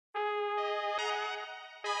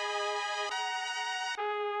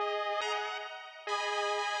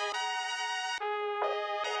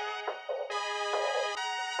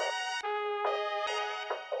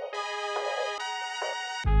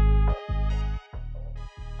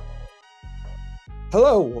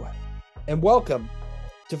Hello, and welcome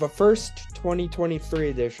to the first 2023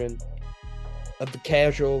 edition of the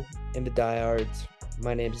Casual and the Diehards.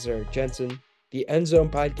 My name is Eric Jensen, the End Zone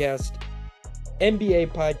Podcast,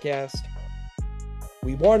 NBA podcast.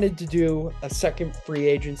 We wanted to do a second free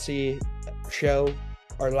agency show.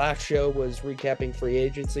 Our last show was recapping free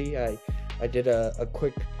agency. I did a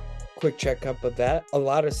quick checkup of that. A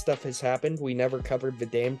lot of stuff has happened. We never covered the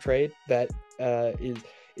Dame trade. That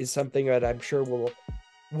is something that I'm sure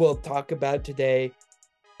we'll talk about today.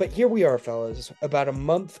 But here we are, fellas, about a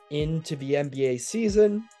month into the NBA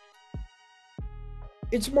season.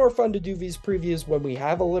 It's more fun to do these previews when we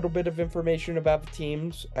have a little bit of information about the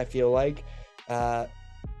teams, I feel like,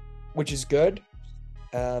 which is good.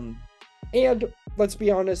 And let's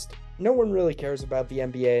be honest, no one really cares about the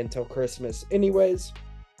NBA until Christmas anyways.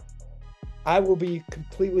 I will be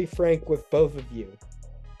completely frank with both of you.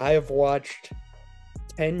 I have watched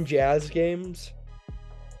 10 Jazz games,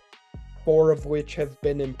 4 of which have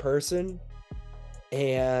been in person,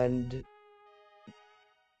 and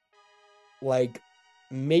like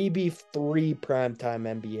maybe 3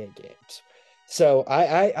 primetime NBA games. So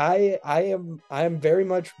I am very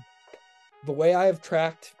much, the way I have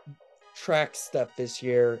tracked stuff this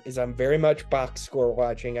year is I'm very much box score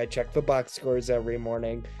watching. I check the box scores every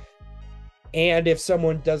morning. And if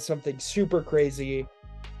someone does something super crazy,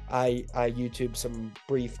 I YouTube some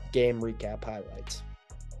brief game recap highlights.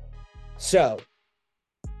 So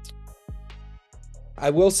I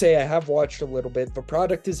will say I have watched a little bit. The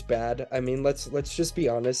product is bad. I mean, let's just be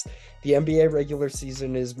honest. The NBA regular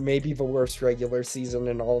season is maybe the worst regular season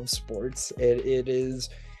in all of sports. It is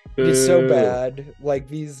so bad. Like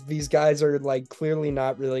these guys are like clearly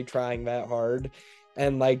not really trying that hard.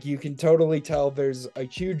 And like you can totally tell there's a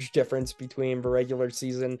huge difference between the regular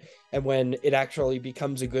season and when it actually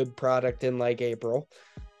becomes a good product in like April.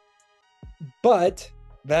 But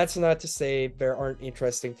that's not to say there aren't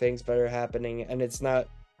interesting things that are happening, and it's not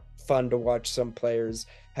fun to watch some players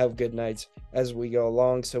have good nights as we go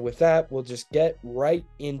along. So with that, we'll just get right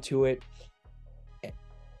into it.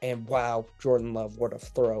 And wow, Jordan Love, what a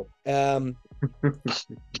throw.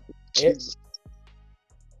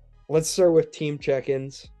 Let's start with team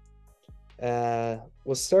check-ins.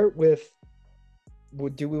 We'll start with,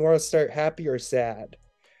 do we want to start happy or sad?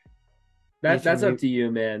 That's up to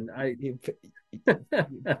you, man.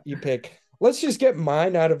 You pick. Let's just get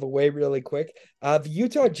mine out of the way really quick. The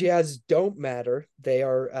Utah Jazz don't matter. They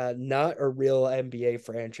are not a real NBA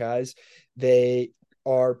franchise. They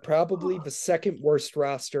are probably the second worst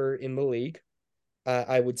roster in the league,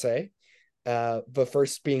 I would say. The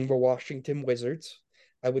first being the Washington Wizards.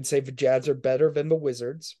 I would say the Jazz are better than the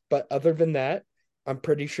Wizards, but other than that, I'm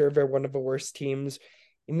pretty sure they're one of the worst teams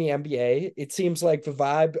in the NBA. It seems like the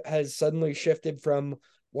vibe has suddenly shifted from,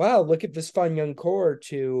 wow, look at this fun young core,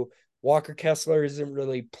 to Walker Kessler isn't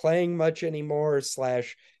really playing much anymore,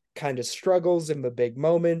 slash kind of struggles in the big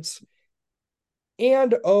moments.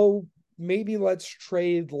 And oh, maybe let's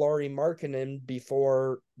trade Lauri Markkanen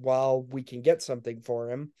while we can get something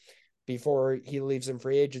for him before he leaves in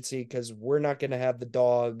free agency, because we're not going to have the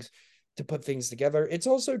dogs to put things together. It's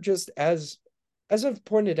also just as I've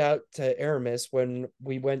pointed out to Aramis when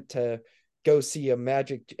we went to go see a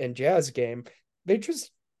Magic and Jazz game, they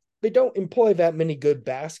don't employ that many good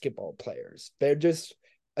basketball players. They're just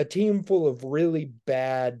a team full of really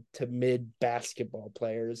bad to mid basketball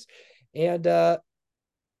players. And the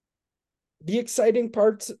exciting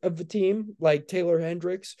parts of the team, like Taylor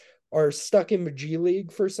Hendricks, are stuck in the G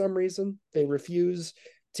League for some reason. They refuse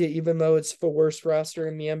to, even though it's the worst roster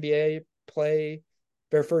in the NBA, play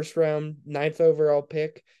their first round 9th overall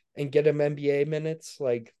pick and get him NBA minutes.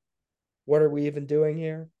 Like, what are we even doing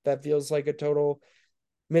here? That feels like a total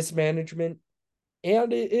mismanagement.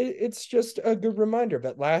 And it's just a good reminder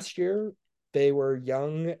that last year they were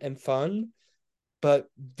young and fun, but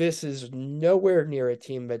this is nowhere near a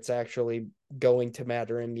team that's actually going to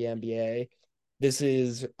matter in the NBA. This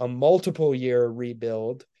is a multiple year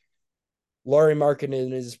rebuild. Lauri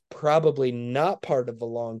Markkanen is probably not part of the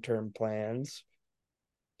long-term plans.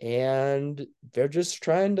 And they're just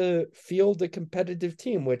trying to field a competitive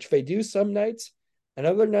team, which they do some nights. And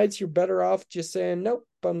other nights, you're better off just saying, nope,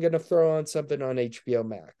 I'm going to throw on something on HBO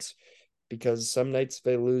Max. Because some nights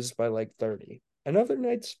they lose by like 30. And other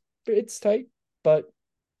nights, it's tight, but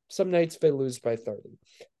some nights they lose by 30.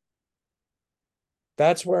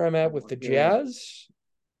 That's where I'm at with the Jazz.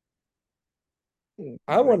 Oh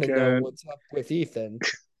I my want to know God. what's up with Ethan,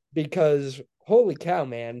 because holy cow,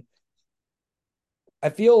 man. I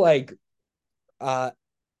feel like, uh,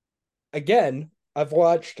 again, I've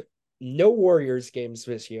watched no Warriors games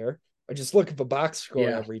this year. I just look at the box score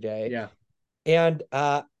Yeah. every day. Yeah. And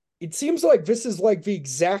it seems like this is like the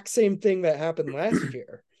exact same thing that happened last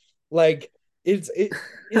year. Like, is it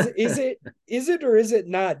is it or is it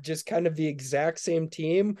not just kind of the exact same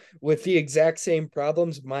team with the exact same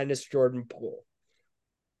problems minus Jordan Poole?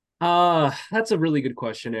 That's a really good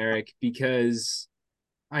question, Eric, because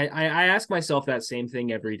I ask myself that same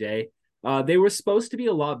thing every day. They were supposed to be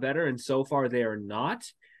a lot better, and so far they are not.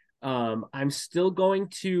 I'm still going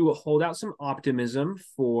to hold out some optimism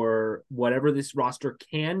for whatever this roster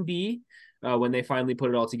can be when they finally put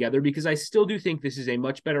it all together, because I still do think this is a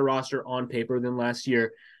much better roster on paper than last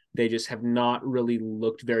year. They just have not really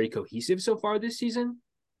looked very cohesive so far this season.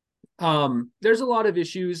 There's a lot of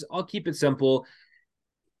issues. I'll keep it simple.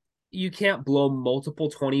 You can't blow multiple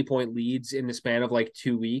 20-point leads in the span of like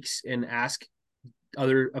 2 weeks and ask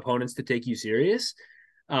other opponents to take you serious.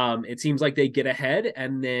 It seems like they get ahead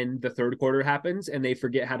and then the third quarter happens and they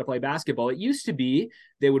forget how to play basketball. It used to be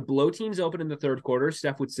they would blow teams open in the third quarter.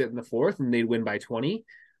 Steph would sit in the fourth and they'd win by 20.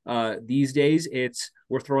 These days, it's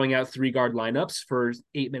we're throwing out 3 guard lineups for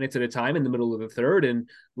 8 minutes at a time in the middle of the third and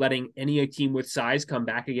letting any team with size come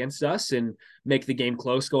back against us and make the game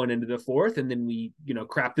close going into the fourth. And then we,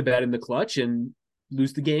 crap the bed in the clutch and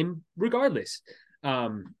lose the game regardless.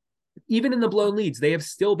 Even in the blown leads, they have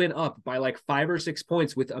still been up by like 5 or 6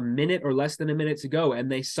 points with a minute or less than a minute to go, and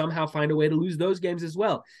they somehow find a way to lose those games as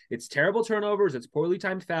well. It's terrible turnovers, it's poorly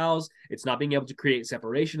timed fouls, it's not being able to create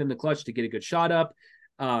separation in the clutch to get a good shot up.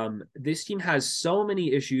 This team has so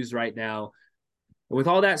many issues right now. With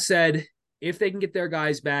all that said, if they can get their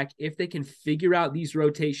guys back, if they can figure out these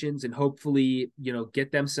rotations and hopefully,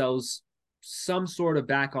 get themselves some sort of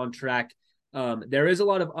back on track, there is a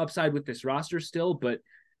lot of upside with this roster still, but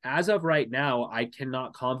as of right now, I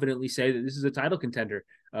cannot confidently say that this is a title contender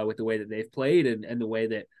with the way that they've played and the way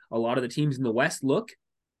that a lot of the teams in the West look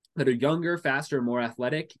that are younger, faster, more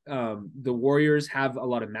athletic. The Warriors have a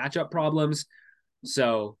lot of matchup problems.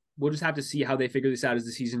 So we'll just have to see how they figure this out as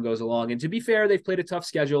the season goes along. And to be fair, they've played a tough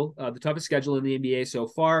schedule, the toughest schedule in the NBA so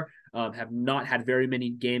far, have not had very many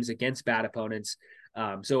games against bad opponents.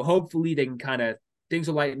 So hopefully they can things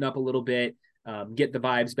will lighten up a little bit, get the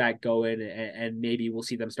vibes back going, and maybe we'll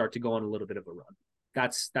see them start to go on a little bit of a run.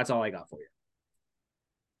 That's all I got for you.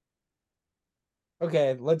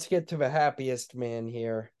 Okay, let's get to the happiest man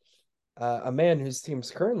here. A man whose team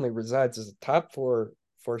currently resides as a top four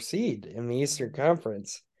seed in the Eastern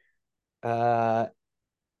Conference. Uh,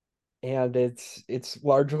 and it's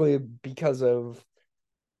largely because of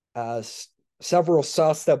uh several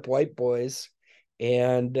sauced up white boys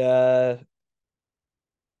and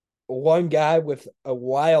one guy with a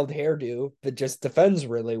wild hairdo that just defends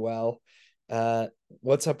really well. Uh,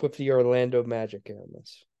 what's up with the Orlando Magic,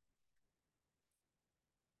 Aramis?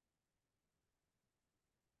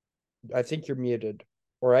 I think you're muted,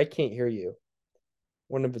 or I can't hear you.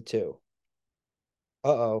 One of the two.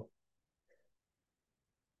 Uh-oh.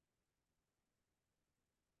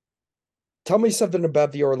 Tell me something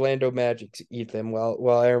about the Orlando Magic, Ethan,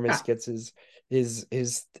 while Aramis Yeah. gets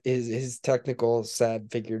his technical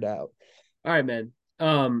side figured out. All right, man.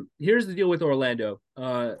 Here's the deal with Orlando.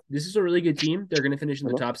 This is a really good team. They're going to finish in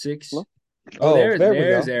the Hello? top six. Hello? Oh, Oh, there we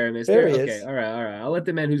there's go. Aramis. There There. he Okay. is. All right. All right. I'll let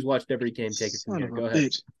the man who's watched every game take it from Son here. of a Go ahead.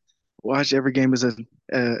 bitch. Watch every game is a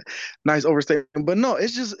nice overstatement. But no,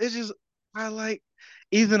 it's just I like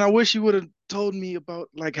Ethan, I wish you would have told me about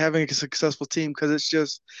like having a successful team because it's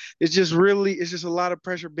just a lot of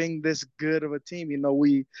pressure being this good of a team.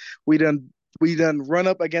 We done we done run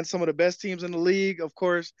up against some of the best teams in the league. Of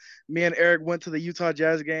course, me and Eric went to the Utah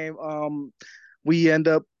Jazz game. We end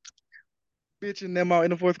up bitching them out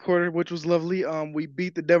in the fourth quarter, which was lovely. We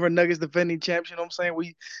beat the Denver Nuggets, defending champs. You know what I'm saying?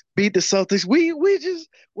 We beat the Celtics.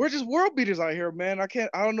 We're just world beaters out here, man. I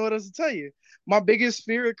don't know what else to tell you. My biggest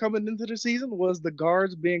fear coming into the season was the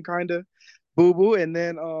guards being kind of boo boo, and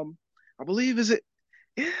then I believe is it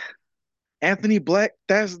yeah, Anthony Black.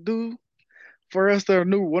 That's dude for us, the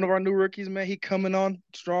new one of our new rookies, man. He coming on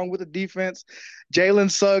strong with the defense.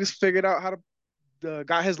 Jalen Suggs figured out how to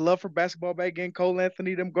got his love for basketball back again. Cole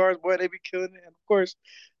Anthony, them guards, boy, they be killing it. And of course,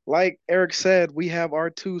 like Eric said, we have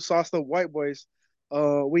our two sauced up white boys.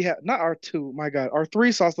 We have not our two, my God, our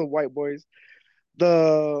three sauced up white boys.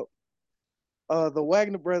 The the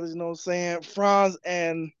Wagner brothers, you know what I'm saying? Franz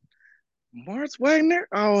and Mars Wagner.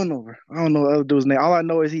 I don't know. I don't know the other dude's name. All I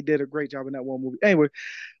know is he did a great job in that one movie. Anyway,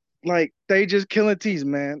 like they just killing teams,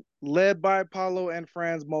 man. Led by Paulo and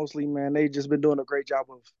Franz mostly, man. They just been doing a great job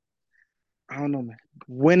of I don't know, man.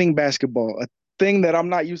 Winning basketball, a thing that I'm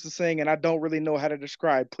not used to saying, and I don't really know how to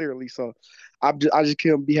describe clearly. So I just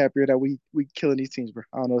can't be happier that we killing these teams, bro.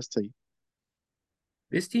 I don't know what to tell you.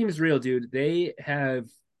 This team is real, dude. They have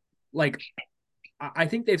like I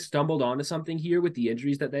think they've stumbled onto something here with the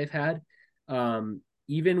injuries that they've had.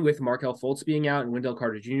 Even with Markelle Fultz being out and Wendell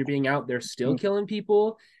Carter Jr. being out, they're still killing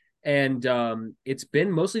people. And it's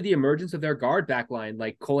been mostly the emergence of their guard back line.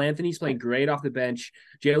 Like Cole Anthony's playing great off the bench.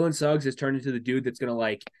 Jalen Suggs has turned into the dude that's going to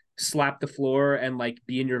like slap the floor and like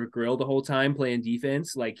be in your grill the whole time playing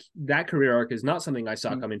defense. Like that career arc is not something I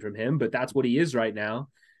saw coming from him, but that's what he is right now.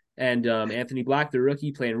 And Anthony Black, the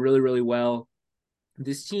rookie, playing really, really well.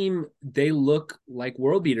 This team, they look like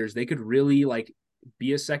world beaters. They could really like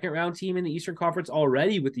be a second round team in the Eastern Conference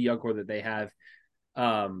already with the young core that they have.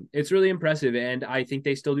 It's really impressive, and I think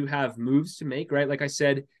they still do have moves to make, right? Like I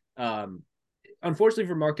said, unfortunately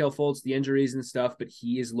for Markelle Fultz, the injuries and stuff, but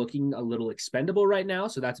he is looking a little expendable right now,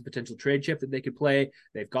 so that's a potential trade chip that they could play.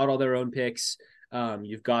 They've got all their own picks.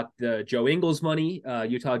 You've got the Joe Ingles money,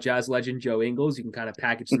 Utah Jazz legend Joe Ingles. You can kind of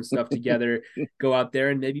package some stuff together, go out there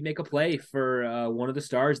and maybe make a play for one of the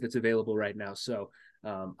stars that's available right now. So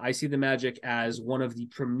I see the Magic as one of the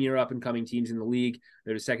premier up-and-coming teams in the league.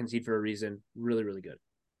 They're the second seed for a reason. Really, really good.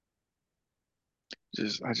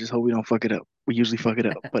 I just hope we don't fuck it up. We usually fuck it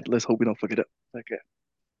up, but let's hope we don't fuck it up. Okay.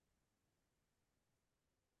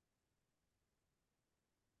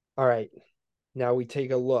 All right. Now we take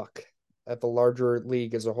a look at the larger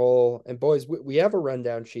league as a whole. And boys, we have a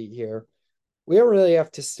rundown sheet here. We don't really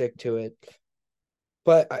have to stick to it,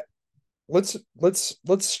 but let's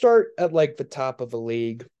start at like the top of the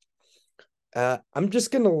league. I'm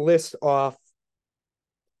just gonna list off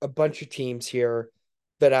a bunch of teams here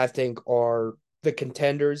that I think are the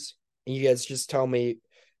contenders, and you guys just tell me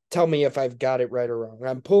if I've got it right or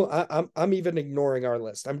wrong. I'm even ignoring our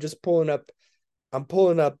list. I'm just pulling up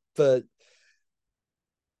the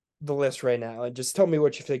list right now, and just tell me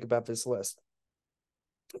what you think about this list.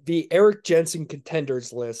 The Eric Jensen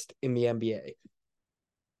contenders list in the NBA.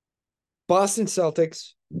 Boston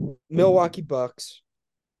Celtics, Milwaukee Bucks,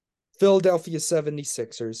 Philadelphia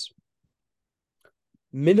 76ers,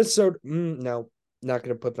 Minnesota, no, not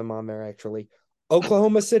going to put them on there actually.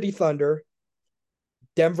 Oklahoma City Thunder,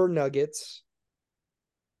 Denver Nuggets,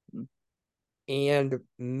 and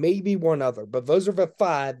maybe one other, but those are the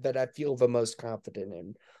five that I feel the most confident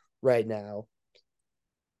in right now.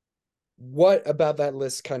 What about that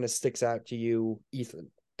list kind of sticks out to you,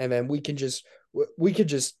 Ethan? And then we could just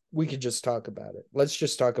talk about it. Let's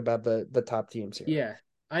just talk about the top teams here. Yeah.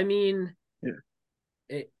 I mean,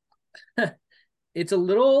 it's a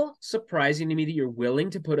little surprising to me that you're willing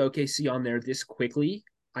to put OKC on there this quickly.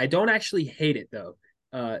 I don't actually hate it though.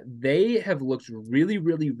 They have looked really,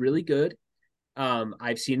 really, really good.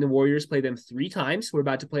 I've seen the Warriors play them 3 times. We're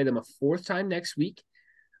about to play them a 4th time next week.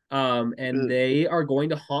 And they are going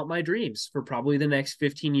to haunt my dreams for probably the next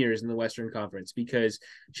 15 years in the Western Conference because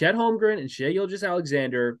Chet Holmgren and Shai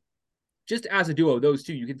Gilgeous-Alexander, just as a duo, those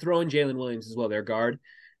two, you can throw in Jalen Williams as well, their guard.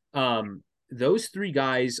 Those 3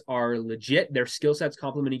 guys are legit. Their skill sets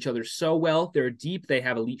complement each other so well. They're deep. They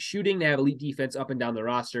have elite shooting. They have elite defense up and down the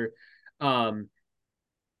roster.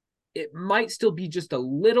 It might still be just a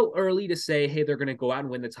little early to say, hey, they're going to go out and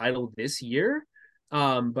win the title this year.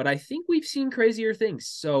 But I think we've seen crazier things.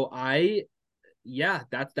 So that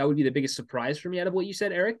would be the biggest surprise for me out of what you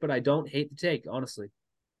said, Eric, but I don't hate the take, honestly.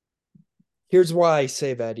 Here's why I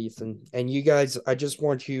say that, Ethan. And you guys, I just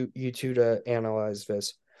want you two to analyze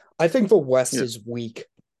this. I think the West is weak.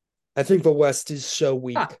 I think the West is so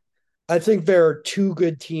weak. I think there are 2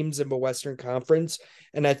 good teams in the Western Conference,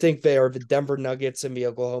 and I think they are the Denver Nuggets and the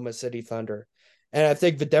Oklahoma City Thunder. And I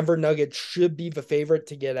think the Denver Nuggets should be the favorite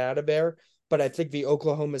to get out of there, but I think the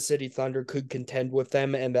Oklahoma City Thunder could contend with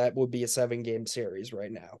them, and that would be a 7-game series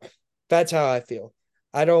right now. That's how I feel.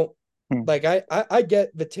 I don't like I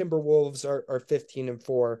get the Timberwolves are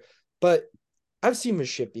 15-4, but I've seen this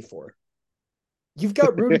shit before. You've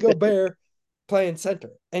got Rudy Gobert playing center.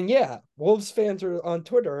 And yeah, Wolves fans are on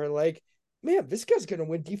Twitter are like, man, this guy's gonna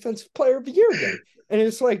win Defensive Player of the Year again. And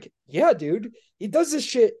it's like, yeah, dude, he does this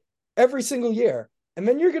shit every single year. And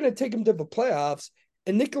then you're gonna take him to the playoffs,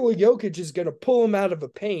 and Nikola Jokic is gonna pull him out of a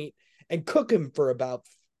paint and cook him for about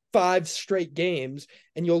 5 straight games,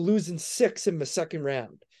 and you'll lose in 6 in the second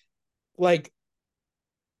round. Like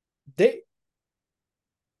they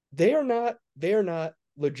are not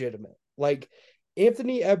legitimate. Like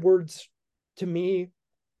Anthony Edwards, to me,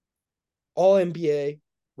 all NBA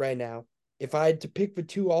right now. If I had to pick the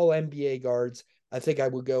 2 all NBA guards, I think I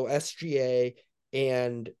would go SGA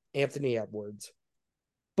and Anthony Edwards.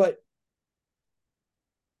 But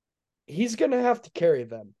he's going to have to carry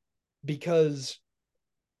them because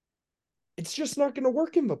it's just not going to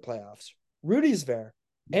work in the playoffs. Rudy's there.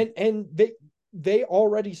 And they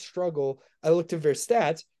already struggle. I looked at their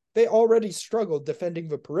stats. they already struggle defending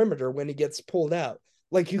the perimeter when he gets pulled out.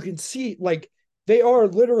 Like you can see, like they are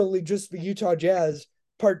literally just the Utah Jazz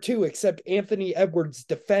part two, except Anthony Edwards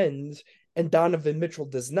defends and Donovan Mitchell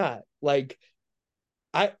does not. Like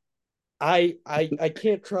I I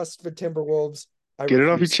can't trust the Timberwolves. I Get it off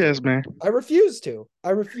your refuse to. chest, man. I refuse to.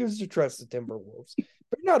 I refuse to trust the Timberwolves.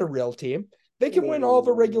 They're not a real team. They can win all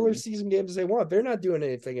the regular season games they want. They're not doing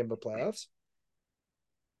anything in the playoffs.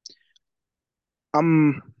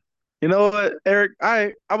 I'm, you know what, Eric?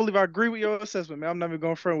 I believe I agree with your assessment, man. I'm not even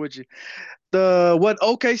going front with you. The what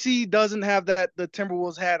OKC doesn't have that the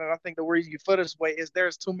Timberwolves had, and I think the reason you feel this way is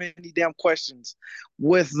there's too many damn questions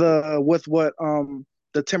with what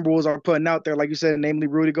the Timberwolves are putting out there, like you said, namely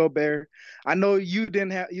Rudy Gobert. I know you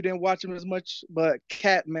didn't watch him as much, but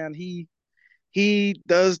Cat, man, he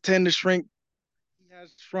does tend to shrink. He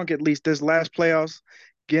has shrunk at least this last playoffs.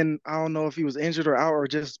 Again, I don't know if he was injured or out or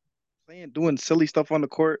just playing doing silly stuff on the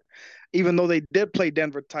court, even though they did play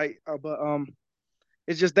Denver tight. But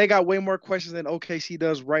it's just they got way more questions than OKC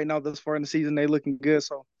does right now. This far in the season, they looking good.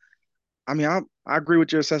 So I mean, I agree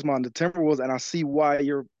with your assessment on the Timberwolves, and I see why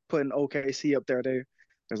you're putting OKC up there.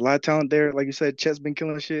 There's a lot of talent there. Like you said, Chet's been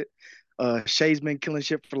killing shit. Shea's been killing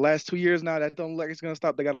shit for the last 2 years now. That don't look like it's gonna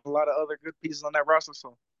stop. They got a lot of other good pieces on that roster.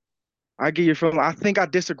 So I get your feeling. I think I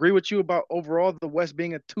disagree with you about overall the West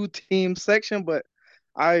being a two-team section, but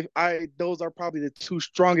I those are probably the two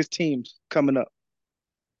strongest teams coming up.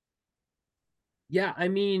 Yeah, I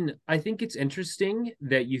mean, I think it's interesting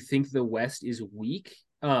that you think the West is weak.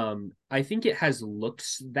 I think it has looked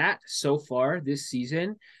that so far this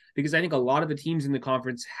season because I think a lot of the teams in the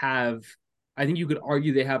conference have, I think you could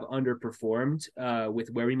argue they have underperformed with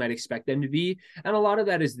where we might expect them to be. And a lot of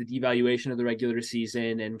that is the devaluation of the regular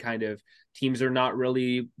season and kind of teams are not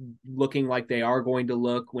really looking like they are going to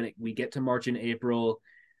look when we get to March and April.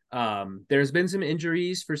 There's been some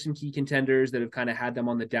injuries for some key contenders that have kind of had them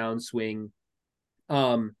on the downswing.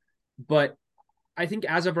 But I think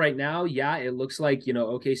as of right now, yeah, it looks like,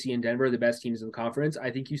 OKC and Denver are the best teams in the conference.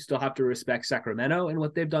 I think you still have to respect Sacramento and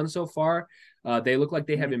what they've done so far. They look like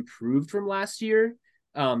they have improved from last year.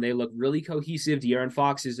 They look really cohesive. De'Aaron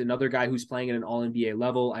Fox is another guy who's playing at an all NBA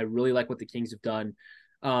level. I really like what the Kings have done.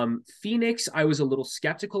 Phoenix, I was a little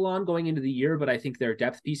skeptical on going into the year, but I think their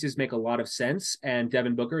depth pieces make a lot of sense. And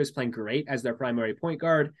Devin Booker is playing great as their primary point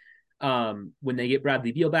guard. When they get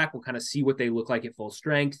Bradley Beal back, we'll kind of see what they look like at full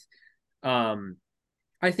strength.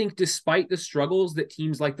 I think despite the struggles that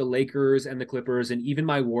teams like the Lakers and the Clippers and even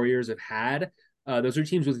my Warriors have had, those are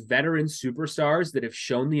teams with veteran superstars that have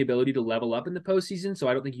shown the ability to level up in the postseason. So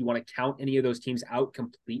I don't think you want to count any of those teams out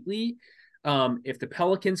completely. If the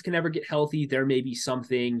Pelicans can ever get healthy, there may be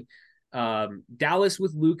something. Dallas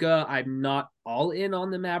with Luka, I'm not all in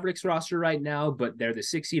on the Mavericks roster right now, but they're the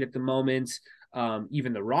 6th seed at the moment.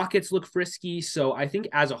 Even the Rockets look frisky. So I think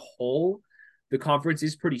as a whole, the conference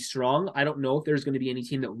is pretty strong. I don't know if there's going to be any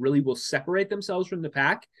team that really will separate themselves from the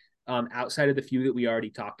pack outside of the few that we already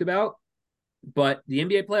talked about. But the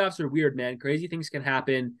NBA playoffs are weird, man. Crazy things can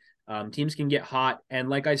happen. Teams can get hot. And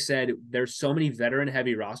like I said, there's so many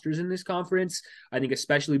veteran-heavy rosters in this conference. I think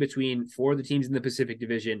especially between 4 of the teams in the Pacific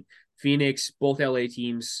Division, Phoenix, both LA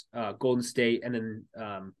teams, Golden State, and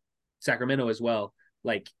then Sacramento as well.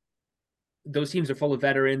 Like, those teams are full of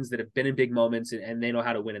veterans that have been in big moments and they know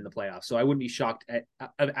how to win in the playoffs. So I wouldn't be shocked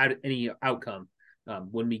at any outcome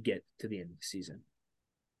when we get to the end of the season.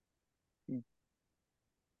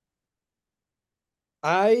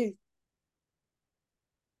 I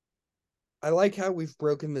like how we've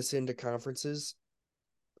broken this into conferences.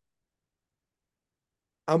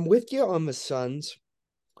 I'm with you on the Suns.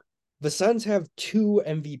 The Suns have 2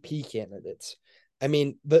 MVP candidates. I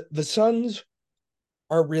mean, the Suns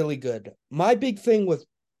are really good. My big thing with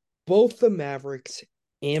both the Mavericks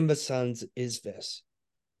and the Suns is this.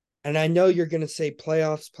 And I know you're going to say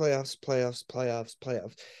playoffs,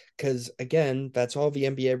 because again, that's all the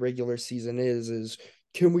NBA regular season is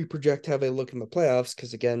can we project how they look in the playoffs?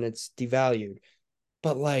 Because again, it's devalued.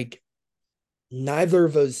 But like, neither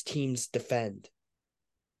of those teams defend.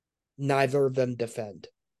 Neither of them defend.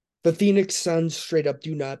 The Phoenix Suns straight up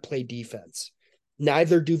do not play defense.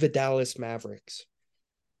 Neither do the Dallas Mavericks.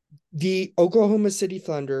 The Oklahoma City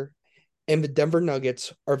Thunder and the Denver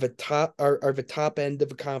Nuggets are the top end of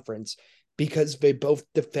the conference because they both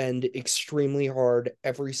defend extremely hard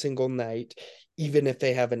every single night, even if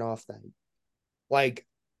they have an off night. Like,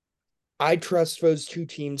 I trust those 2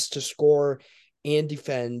 teams to score and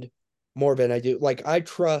defend more than I do. Like, I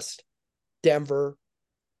trust Denver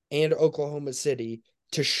and Oklahoma City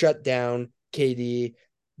to shut down KD,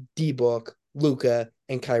 D-Book, Luka,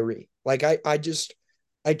 and Kyrie. Like, I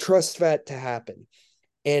trust that to happen.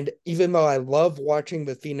 And even though I love watching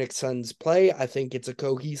the Phoenix Suns play, I think it's a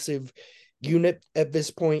cohesive unit at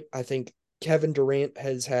this point. I think Kevin Durant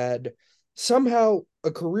has had somehow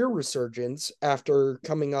a career resurgence after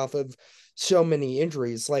coming off of so many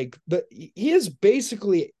injuries. Like he is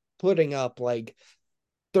basically putting up like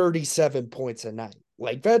 37 points a night.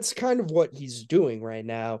 Like that's kind of what he's doing right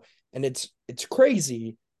now. And it's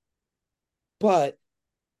crazy, but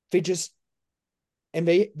they just and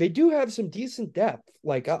they do have some decent depth.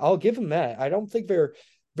 Like I'll give them that. I don't think they're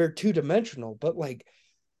two-dimensional, but like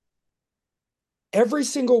every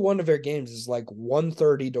single one of their games is like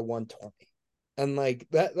 130 to 120. And like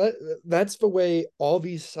that's the way all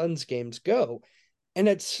these Suns games go. And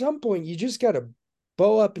at some point you just got to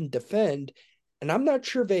bow up and defend, and I'm not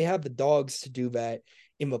sure they have the dogs to do that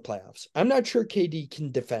in the playoffs. I'm not sure KD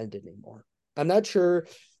can defend anymore. I'm not sure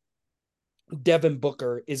Devin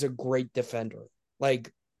Booker is a great defender.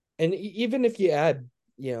 Like, and even if you add,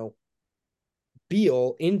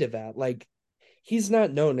 Beal into that, like, he's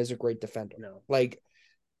not known as a great defender. No. Like,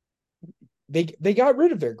 they got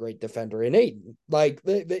rid of their great defender in Aiden. Like,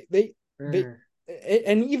 they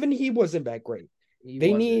and even he wasn't that great.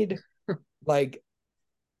 They need, like,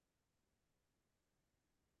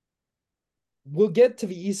 we'll get to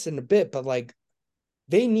the East in a bit, but like,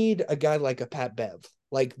 they need a guy like a Pat Bev.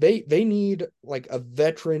 Like, they need like a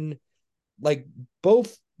veteran. Like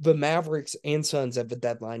both the Mavericks and Suns at the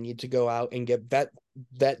deadline need to go out and get vet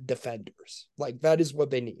defenders. Like that is what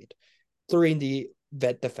they need. 3-and-D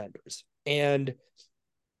vet defenders. And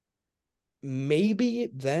maybe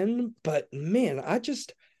then, but man, I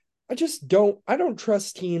don't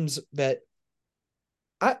trust teams that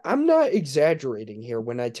I'm not exaggerating here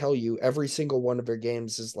when I tell you every single one of their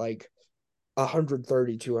games is like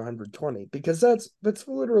 130 to 120, because that's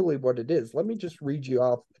literally what it is. Let me just read you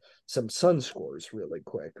off some Sun scores really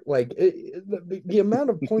quick. Like the amount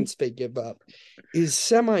of points they give up is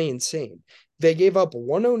semi-insane. They gave up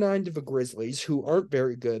 109 to the Grizzlies, who aren't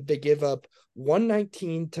very good. They gave up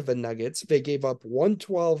 119 to the Nuggets. They gave up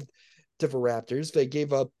 112 to the Raptors. They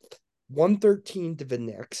gave up 113 to the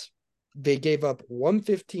Knicks. They gave up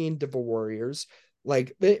 115 to the Warriors.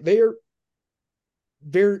 Like they're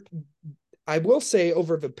I will say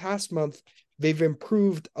over the past month, they've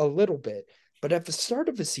improved a little bit, but at the start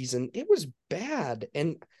of the season, it was bad.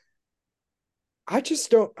 And I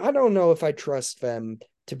don't know if I trust them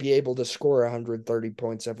to be able to score 130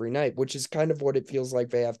 points every night, which is kind of what it feels like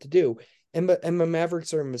they have to do. And the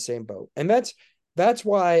Mavericks are in the same boat. And that's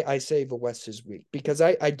why I say the West is weak, because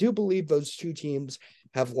I do believe those two teams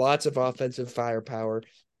have lots of offensive firepower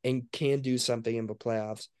and can do something in the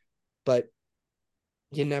playoffs. But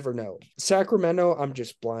you never know. Sacramento, I'm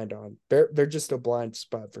just blind on. They're just a blind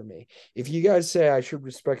spot for me. If you guys say I should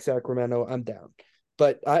respect Sacramento, I'm down.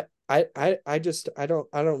 But I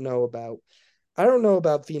don't know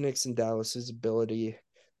about Phoenix and Dallas's ability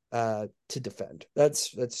to defend.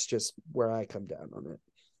 That's just where I come down on it.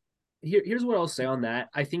 Here's what I'll say on that.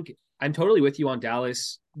 I think I'm totally with you on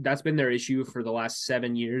Dallas. That's been their issue for the last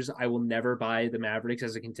 7 years. I will never buy the Mavericks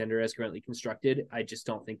as a contender as currently constructed. I just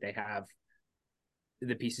don't think they have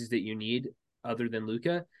the pieces that you need other than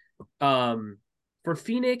Luka. For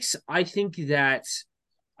Phoenix, I think that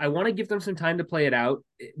I want to give them some time to play it out.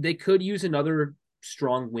 They could use another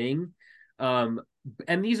strong wing. And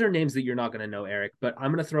these are names that you're not going to know, Eric, but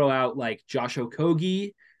I'm going to throw out like Josh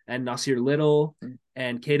Okogie and Nasir Little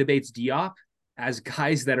and Keita Bates-Diop as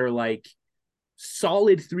guys that are like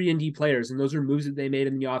solid 3-and-D players. And those are moves that they made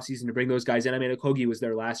in the offseason to bring those guys in. I mean, Okogie was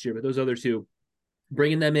there last year, but those other two,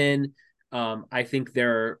 bringing them in, I think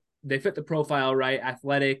they fit the profile right.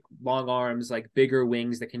 Athletic, long arms, like bigger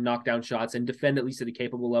wings that can knock down shots and defend at least at a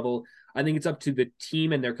capable level. I think it's up to the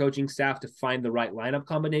team and their coaching staff to find the right lineup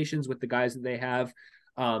combinations with the guys that they have.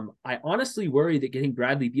 I honestly worry that getting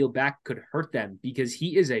Bradley Beal back could hurt them, because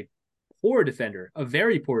he is a poor defender, a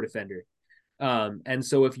very poor defender. And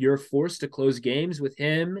so if you're forced to close games with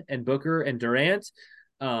him and Booker and Durant,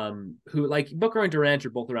 who like Booker and Durant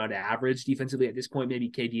are both around average defensively at this point.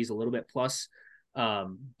 Maybe KD is a little bit plus.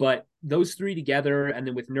 But those three together, and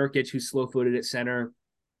then with Nurkic, who's slow-footed at center,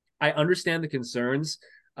 I understand the concerns.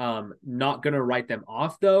 Not going to write them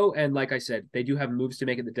off, though. And like I said, they do have moves to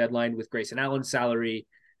make at the deadline with Grayson Allen's salary.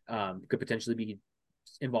 Could potentially be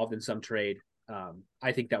involved in some trade.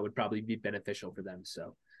 I think that would probably be beneficial for them.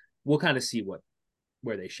 So we'll kind of see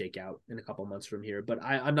where they shake out in a couple months from here. But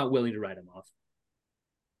I'm not willing to write them off.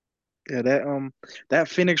 Yeah, that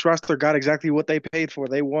Phoenix roster got exactly what they paid for.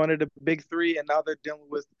 They wanted a big three, and now they're dealing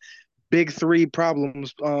with big three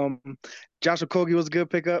problems. Josh Okogie was a good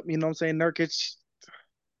pickup. You know what I'm saying? Nurkic,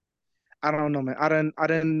 I don't know, man. I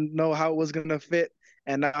didn't know how it was gonna fit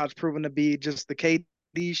and now it's proven to be just the KD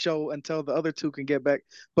show until the other two can get back.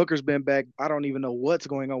 Booker's been back. I don't even know what's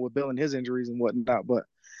going on with Bill and his injuries and whatnot, but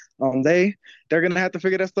they're gonna have to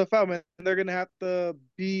figure that stuff out, man. They're gonna have to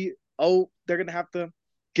they're gonna have to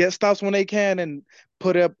get stops when they can and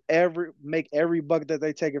make every bucket that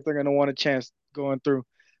they take if they're gonna want a chance going through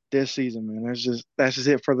this season, man. That's just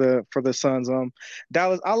it for the Suns.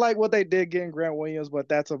 Dallas, I like what they did getting Grant Williams, but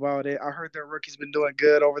that's about it. I heard their rookie's been doing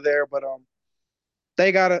good over there, but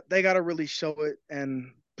they gotta really show it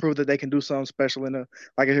and prove that they can do something special in the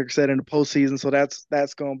like I said in the postseason. So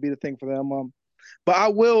that's gonna be the thing for them. But I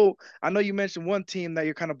know you mentioned one team that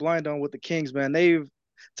you're kind of blind on with the Kings, man.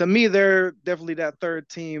 To me, they're definitely that third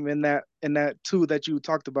team in that two that you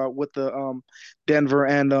talked about with the Denver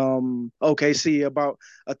and OKC about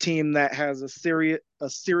a team that has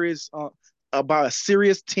about a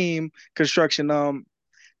serious team construction.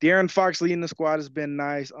 De'Aaron Fox leading the squad has been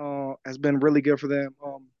nice. Has been really good for them.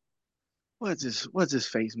 What's his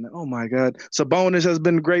face, man? Oh my God, Sabonis has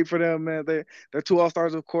been great for them, man. They're two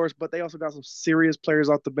All-Stars, of course, but they also got some serious players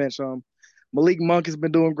off the bench. Malik Monk has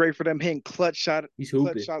been doing great for them, hitting He's clutch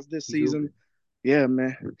hooping. shots this He's season. hooping. Yeah,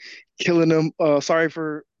 man, killing them. Sorry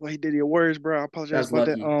for what he did to your Warriors, bro. I apologize That's about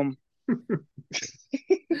that. lucky.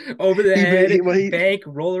 Over the head, well, bank,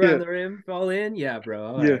 roll yeah, around the rim, fall in. Yeah, bro.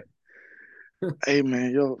 All yeah. right. Hey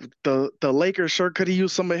man, yo, the Lakers sure could have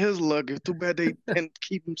used some of his luck. It's too bad they didn't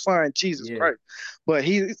keep him signed. Jesus Yeah. Christ. But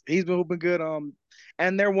he's been hooping good.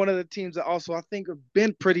 And they're one of the teams that also I think have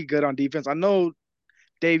been pretty good on defense. I know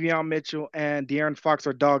Davion Mitchell and De'Aaron Fox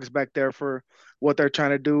are dogs back there for what they're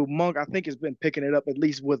trying to do. Monk, I think, has been picking it up at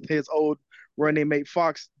least with his old running mate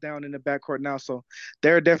Fox down in the backcourt now. So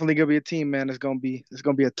they're definitely gonna be a team, man. It's gonna be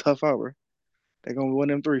a tough hour. They're gonna win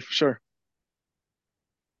them three for sure.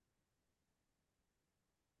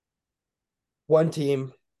 One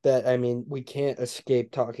team that I mean we can't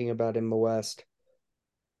escape talking about in the West.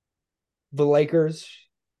 The Lakers.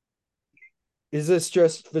 Is this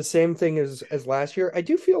just the same thing as last year? I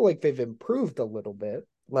do feel like they've improved a little bit.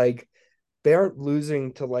 Like they aren't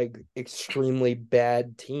losing to like extremely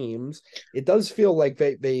bad teams. It does feel like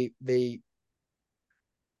they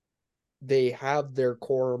have their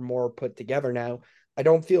core more put together now. I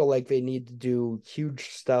don't feel like they need to do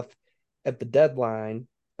huge stuff at the deadline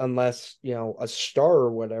unless, a star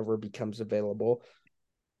or whatever becomes available.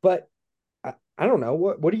 But I don't know.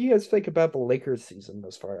 What do you guys think about the Lakers season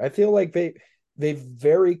thus far? I feel like they've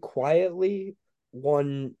very quietly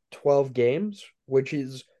won 12 games, which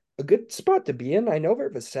is a good spot to be in. I know they're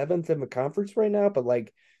the seventh in the conference right now, but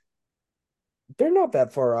like they're not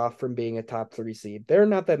that far off from being a top three seed. They're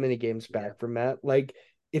not that many games Yeah. back from that. Like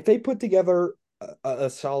if they put together a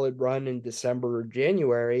solid run in December or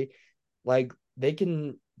January, like they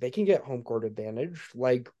can get home court advantage.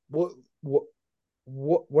 Like what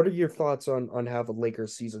are your thoughts on how the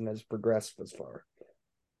Lakers season has progressed thus far?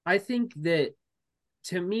 I think that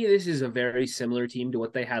to me, this is a very similar team to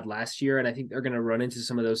what they had last year. And I think they're going to run into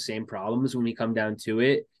some of those same problems when we come down to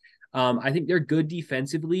it. I think they're good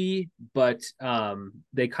defensively, but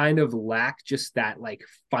they kind of lack just that like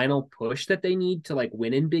final push that they need to like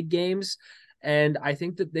win in big games. And I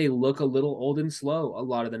think that they look a little old and slow a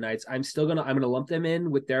lot of the nights. I'm gonna lump them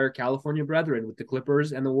in with their California brethren, with the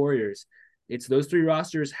Clippers and the Warriors. It's those three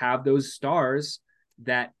rosters have those stars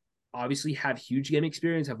that obviously have huge game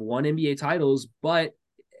experience, have won NBA titles, but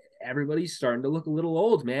everybody's starting to look a little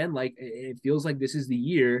old, man. Like it feels like this is the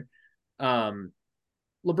year. Um,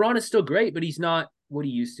 LeBron is still great, but he's not what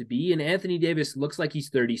he used to be. And Anthony Davis looks like he's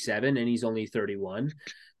 37 and he's only 31.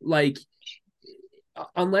 Like,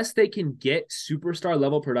 unless they can get superstar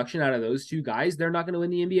level production out of those two guys, they're not going to win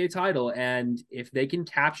the NBA title. And if they can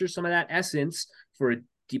capture some of that essence for a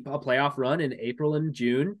playoff run in April and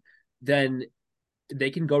June, then they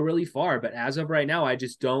can go really far. But as of right now, I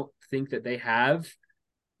just don't think that they have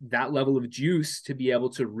that level of juice to be able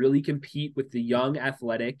to really compete with the young,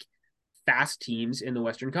 athletic, fast teams in the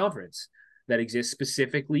Western Conference that exist,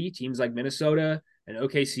 specifically teams like Minnesota and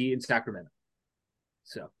OKC and Sacramento.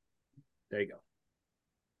 So there you go.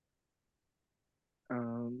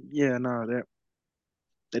 Yeah, no,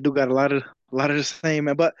 they do got a lot of the same,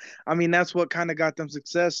 man. But I mean, that's what kind of got them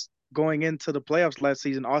success going into the playoffs last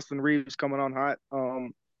season. Austin Reeves coming on hot.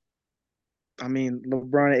 I mean,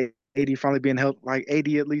 LeBron, AD finally being healthy, like AD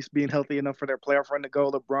at least being healthy enough for their playoff run to go.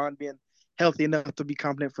 LeBron being healthy enough to be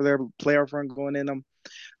confident for their playoff run going in.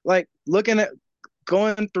 Like looking at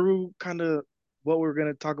going through kind of what we're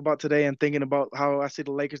gonna talk about today and thinking about how I see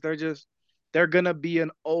the Lakers. They're gonna be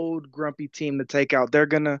an old grumpy team to take out. They're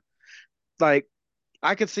gonna like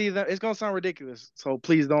I could see that it's gonna sound ridiculous. So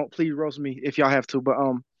please roast me if y'all have to. But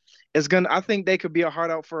I think they could be a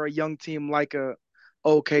hard out for a young team like a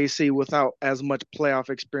OKC without as much playoff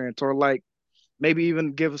experience, or like maybe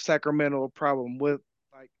even give Sacramento a problem with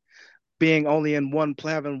like being only in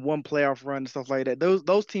having one playoff run and stuff like that.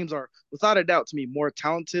 Those teams are without a doubt to me more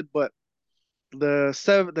talented, but the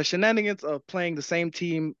shenanigans of playing the same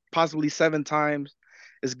team possibly 7 times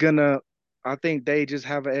is gonna. I think they just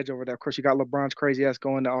have an edge over that. Of course, you got LeBron's crazy ass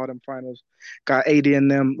going to all them finals. Got AD in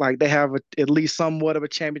them. Like they have at least somewhat of a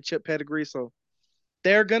championship pedigree. So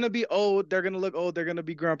they're gonna be old. They're gonna look old. They're gonna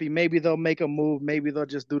be grumpy. Maybe they'll make a move. Maybe they'll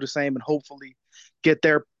just do the same and hopefully get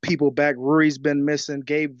their people back. Rui's been missing.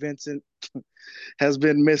 Gabe Vincent has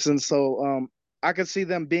been missing. So I could see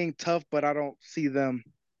them being tough, but I don't see them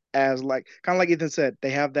as like kind of like Ethan said. They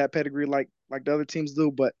have that pedigree like the other teams do,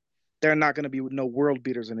 but they're not gonna be no world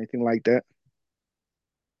beaters or anything like that.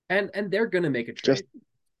 And they're gonna make a Just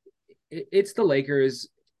trade. It's the Lakers.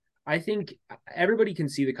 I think everybody can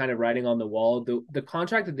see the kind of writing on the wall. The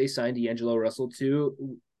contract that they signed D'Angelo Russell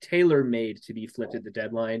to, tailor made to be flipped at the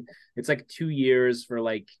deadline. It's like 2 years for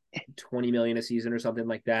like 20 million a season or something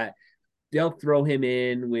like that. They'll throw him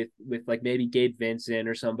in with like maybe Gabe Vincent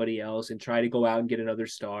or somebody else and try to go out and get another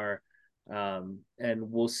star. And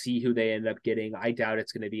we'll see who they end up getting. I doubt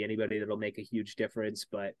it's going to be anybody that'll make a huge difference,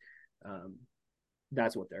 but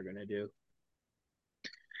that's what they're going to do.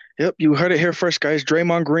 Yep, you heard it here first, guys.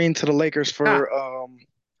 Draymond Green to the Lakers for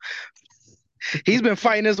he's been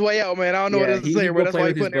fighting his way out, man. I don't know what Yeah, else to say, he but go that's play why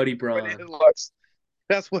he with his put buddy everybody in Braun. his locks.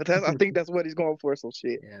 I think that's what he's going for. So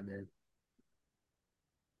shit. Yeah, man.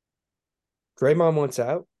 Draymond wants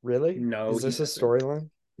out? Really? No, Is he this a doesn't. storyline?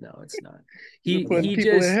 No, it's not. You're putting He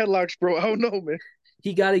people in just headlocks, bro. I don't know, man.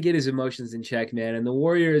 he got to get his emotions in check, man. And the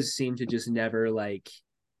Warriors seem to just never like,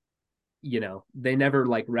 they never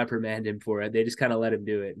like reprimand him for it. They just kind of let him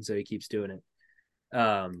do it, and so he keeps doing it.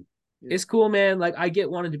 It's cool, man. Like I get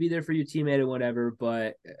wanting to be there for your teammate and whatever,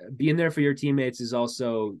 but being there for your teammates is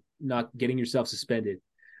also not getting yourself suspended.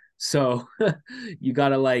 So you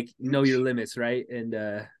gotta like know your limits, right?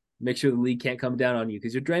 And make sure the league can't come down on you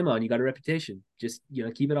because you're Draymond. You got a reputation. Just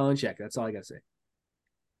keep it all in check. That's all I gotta say.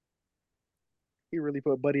 He really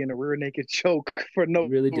put Buddy in a rear naked choke for He no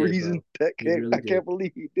really did, reason. bro. He really I did. can't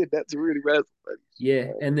believe he did that to really Buddy.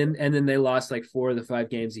 Yeah, and then they lost like 4 of the 5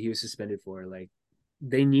 games that he was suspended for. Like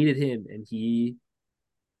they needed him, and he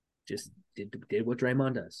just did what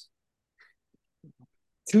Draymond does.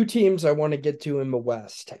 Two teams I want to get to in the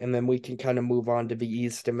West, and then we can kind of move on to the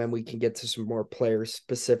East, and then we can get to some more player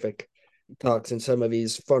specific talks and some of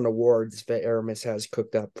these fun awards that Aramis has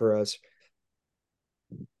cooked up for us.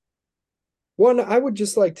 One, I would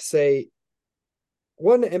just like to say,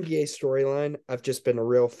 one NBA storyline I've just been a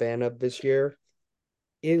real fan of this year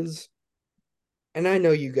is, and I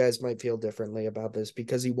know you guys might feel differently about this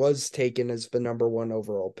because he was taken as the number 1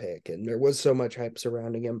 overall pick, and there was so much hype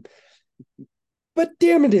surrounding him. But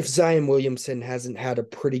damn it if Zion Williamson hasn't had a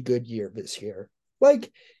pretty good year this year.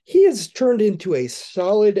 Like, he has turned into a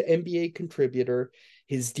solid NBA contributor.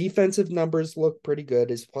 His defensive numbers look pretty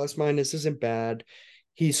good. His plus minus isn't bad.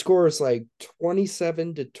 He scores like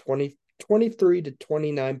 27 to 20, 23 to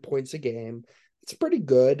 29 points a game. It's pretty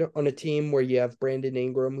good on a team where you have Brandon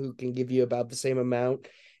Ingram, who can give you about the same amount,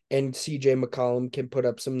 and CJ McCollum can put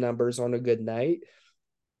up some numbers on a good night.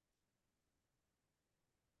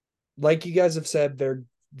 Like you guys have said,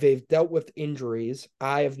 they've dealt with injuries.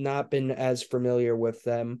 I have not been as familiar with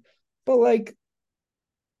them, but like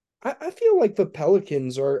I feel like the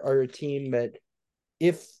Pelicans are a team that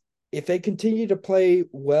if they continue to play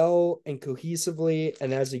well and cohesively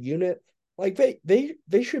and as a unit, like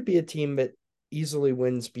they should be a team that easily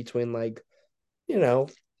wins between like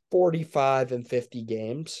 45 and 50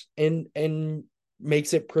 games and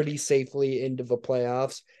makes it pretty safely into the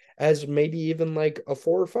playoffs as maybe even like a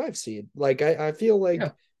 4 or 5 seed. Like I feel like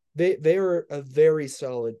Yeah. they're a very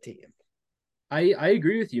solid team. I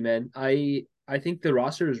agree with you, man. I think the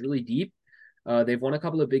roster is really deep. They've won a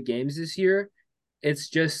couple of big games this year. It's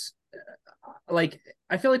just like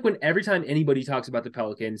I feel like when every time anybody talks about the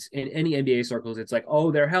Pelicans in any NBA circles, it's like,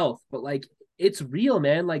 oh, their health, but like it's real,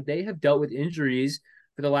 man. Like they have dealt with injuries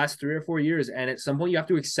for the last 3 or 4 years, and at some point you have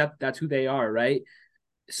to accept that's who they are, right?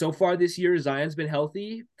 So far this year, Zion's been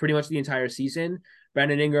healthy pretty much the entire season.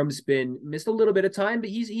 Brandon Ingram's been missed a little bit of time, but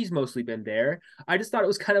he's mostly been there. I just thought it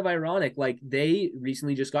was kind of ironic. Like they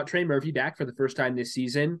recently just got Trey Murphy back for the first time this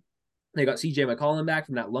season. They got CJ McCollum back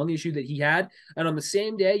from that lung issue that he had. And on the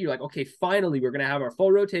same day, you're like, okay, finally, we're going to have our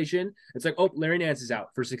full rotation. It's like, oh, Larry Nance is out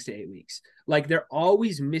for 6 to 8 weeks. Like they're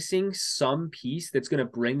always missing some piece that's going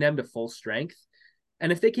to bring them to full strength.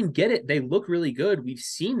 And if they can get it, they look really good. We've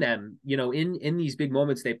seen them, in these big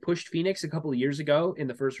moments. They pushed Phoenix a couple of years ago in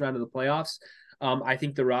the first round of the playoffs. I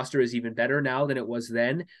think the roster is even better now than it was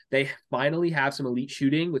then. They finally have some elite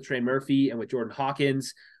shooting with Trey Murphy and with Jordan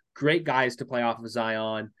Hawkins. Great guys to play off of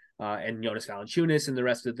Zion and Jonas Valanciunas and the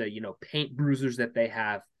rest of the, paint bruisers that they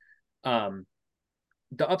have.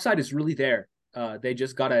 The upside is really there. They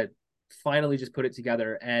just got to finally just put it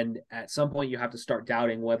together. And at some point, you have to start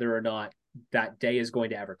doubting whether or not that day is going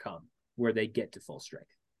to ever come where they get to full strength.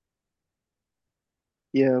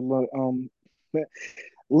 Yeah, look,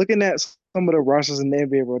 looking at some of the rosters in the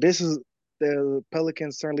NBA, bro, the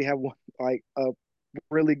Pelicans certainly have one like a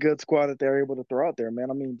really good squad that they're able to throw out there,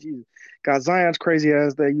 man. I mean, geez, got Zion's crazy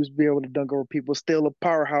ass that used to be able to dunk over people, still a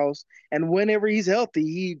powerhouse, and whenever he's healthy,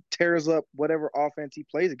 he tears up whatever offense he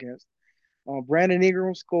plays against. Brandon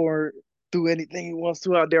Ingram scored through anything he wants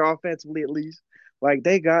to out there offensively, at least. Like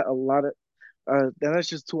they got a lot of. That's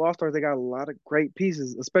just two all stars. They got a lot of great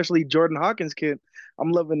pieces, especially Jordan Hawkins kid.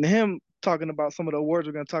 I'm loving him talking about some of the awards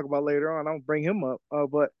we're gonna talk about later on. I'll bring him up.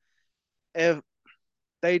 But if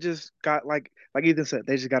they just got like Ethan said,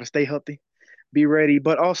 they just got to stay healthy, be ready.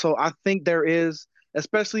 But also, I think there is,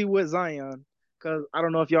 especially with Zion, because I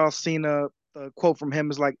don't know if y'all seen a quote from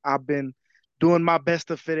him is like, "I've been doing my best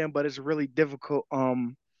to fit in, but it's really difficult."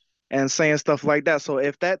 And saying stuff like that. So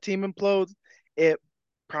if that team implodes, it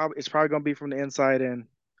it's probably gonna be from the inside. And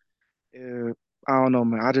I don't know,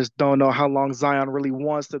 man. I just don't know how long Zion really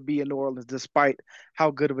wants to be in New Orleans, despite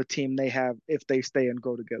how good of a team they have if they stay and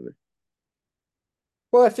go together.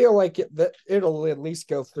 Well, I feel like it'll at least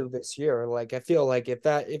go through this year. Like I feel like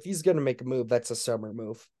if he's gonna make a move, that's a summer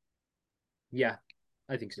move. Yeah,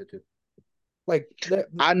 I think so too. Like that,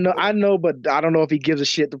 I know, but I don't know if he gives a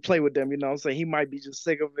shit to play with them. You know what I'm saying? He might be just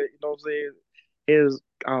sick of it. You know what I'm saying?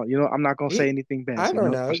 I'm not gonna say anything bad. I So,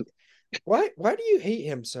 don't know. Why do you hate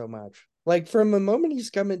him so much? Like from the moment he's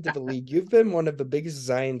come into the league, you've been one of the biggest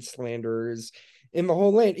Zion slanderers in the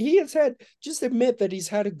whole land. He has had just admit that he's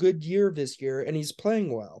had a good year this year and he's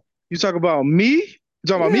playing well. You talk about me? You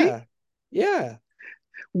talking about me? Yeah. Yeah.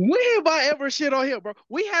 When have I ever shit on him, bro?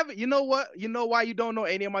 We haven't. You know what? You know why you don't know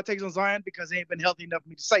any of my takes on Zion? Because he ain't been healthy enough for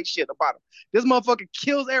me to say shit about him. This motherfucker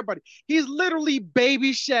kills everybody. He's literally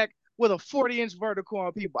baby Shaq with a 40-inch vertical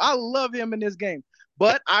on people. I love him in this game.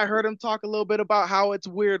 But I heard him talk a little bit about how it's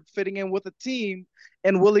weird fitting in with a team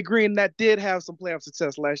and Willie Green that did have some playoff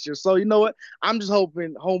success last year. So you know what? I'm just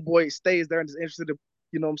hoping homeboy stays there and is interested in,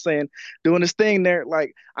 you know what I'm saying, doing this thing there.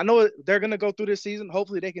 Like, I know they're going to go through this season.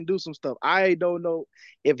 Hopefully they can do some stuff. I don't know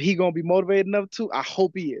if he going to be motivated enough to. I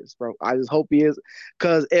hope he is, bro. I just hope he is.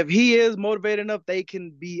 Because if he is motivated enough, they can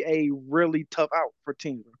be a really tough out for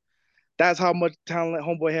teams. That's how much talent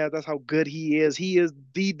homeboy has. That's how good he is. He is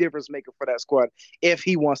the difference maker for that squad if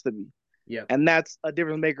he wants to be. Yeah. And that's a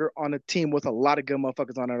difference maker on a team with a lot of good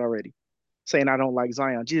motherfuckers on it already. Saying I don't like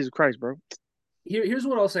Zion. Jesus Christ, bro. Here's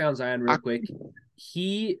what I'll say on Zion real quick.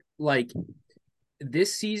 He,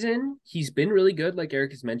 this season, he's been really good, like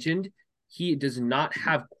Eric has mentioned. He does not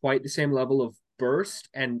have quite the same level of burst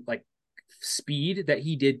and speed that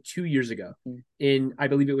he did 2 years ago. In, I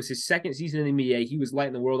believe it was his second season in the NBA, he was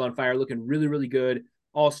lighting the world on fire, looking really, really good,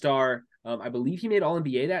 all-star. I believe he made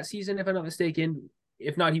All-NBA that season, if I'm not mistaken.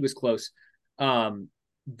 If not, he was close.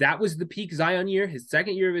 That was the peak Zion year, his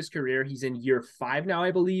second year of his career. He's in year 5 now, I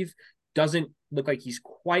believe. Doesn't look like he's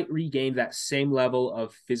quite regained that same level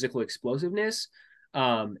of physical explosiveness.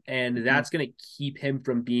 And that's going to keep him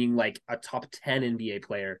from being like a top 10 NBA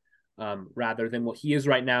player, rather than what he is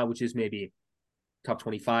right now, which is maybe top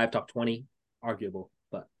 25, top 20, arguable,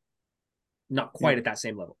 but not quite at that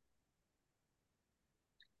same level.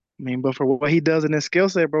 I mean, but for what he does in his skill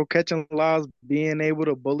set, bro, catching lobs, being able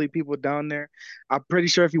to bully people down there, I'm pretty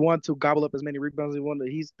sure if he wanted to gobble up as many rebounds as he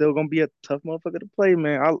wanted, he's still gonna be a tough motherfucker to play,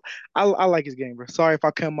 man. I like his game, bro. Sorry if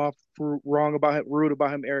I come off wrong about him, rude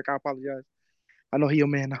about him, Eric. I apologize. I know he your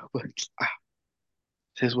man now, but it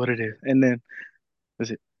is what it is. And then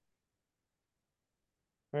that's it.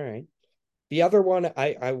 All right. The other one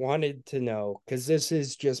I wanted to know, because this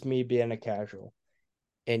is just me being a casual.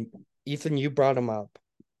 And Ethan, you brought him up.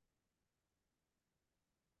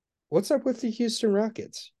 What's up with the Houston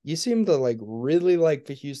Rockets? You seem to really like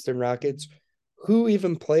the Houston Rockets. Who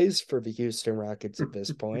even plays for the Houston Rockets at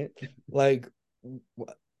this point?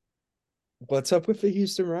 What's up with the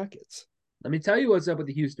Houston Rockets? Let me tell you what's up with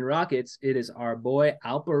the Houston Rockets. It is our boy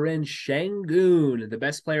Alperen Şengün, the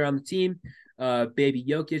best player on the team, baby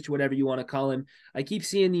Jokic, whatever you want to call him. I keep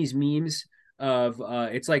seeing these memes of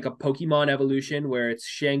it's like a Pokemon evolution where it's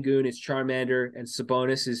Şengün is Charmander and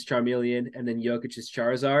Sabonis is Charmeleon and then Jokic is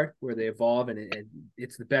Charizard, where they evolve and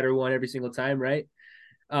it's the better one every single time, right?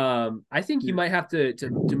 I think you might have to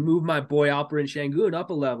move my boy Alperen Şengün up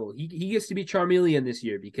a level. He gets to be Charmeleon this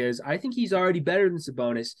year because I think he's already better than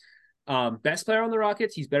Sabonis. Best player on the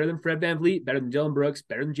Rockets. He's better than Fred VanVleet, better than Dylan Brooks,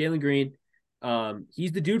 better than Jalen Green.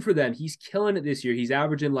 He's the dude for them. He's killing it this year. He's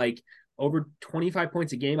averaging like over 25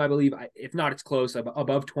 points a game, I believe. If not, it's close,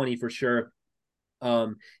 above 20 for sure.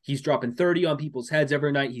 He's dropping 30 on people's heads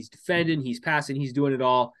every night. He's defending, he's passing, he's doing it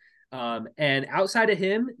all. And outside of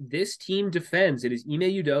him, this team defends. It is Ime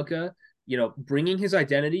Udoka, bringing his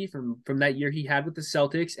identity from that year he had with the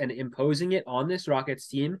Celtics and imposing it on this Rockets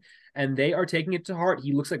team. And they are taking it to heart.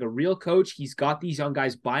 He looks like a real coach. He's got these young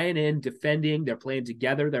guys buying in, defending. They're playing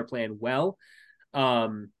together. They're playing well.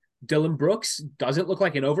 Dylan Brooks doesn't look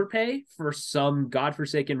like an overpay for some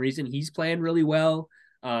godforsaken reason. He's playing really well.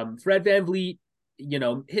 Fred VanVleet,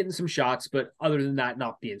 hitting some shots, but other than that,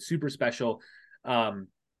 not being super special.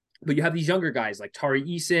 But you have these younger guys like Tari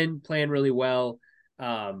Eason playing really well.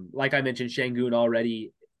 Like I mentioned, Şengün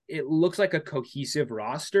already. It looks like a cohesive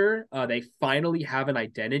roster. They finally have an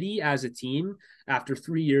identity as a team after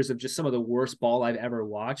 3 years of just some of the worst ball I've ever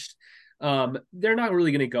watched. They're not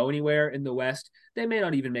really going to go anywhere in the West. They may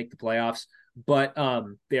not even make the playoffs, but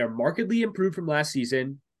they are markedly improved from last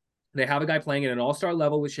season. They have a guy playing at an all-star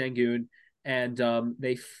level with Şengün, and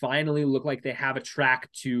they finally look like they have a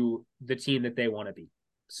track to the team that they want to be.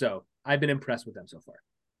 So I've been impressed with them so far.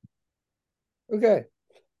 Okay.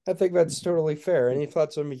 I think that's totally fair. Any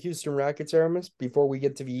thoughts on the Houston Rockets, Aramis, before we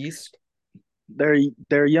get to the East? They're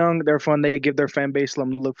young, they're fun, they give their fan base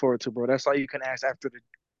something to look forward to, bro. That's all you can ask after the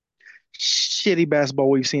shitty basketball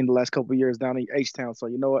we've seen the last couple of years down in H-Town. So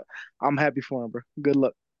you know what? I'm happy for him, bro. Good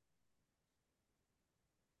luck.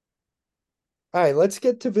 All right, let's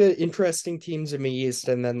get to the interesting teams in the East,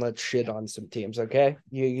 and then let's shit on some teams, okay?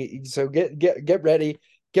 So get ready.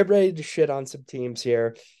 Get ready to shit on some teams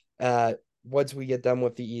here. Once we get done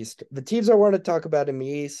with the East. The teams I want to talk about in the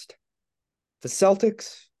East, the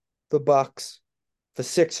Celtics, the Bucks, the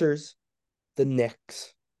Sixers, the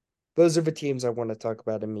Knicks. Those are the teams I want to talk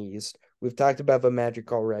about in the East. We've talked about the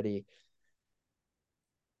Magic already.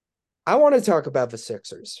 I want to talk about the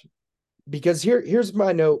Sixers because here's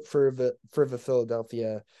my note for the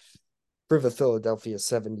Philadelphia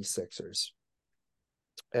 76ers.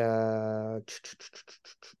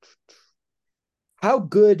 How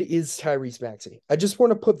good is Tyrese Maxey? I just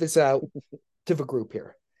want to put this out to the group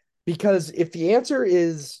here. Because if the answer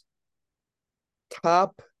is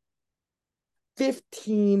top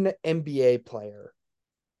 15 NBA player,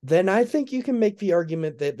 then I think you can make the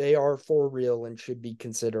argument that they are for real and should be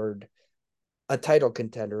considered a title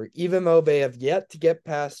contender, even though they have yet to get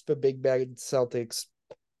past the big bad Celtics.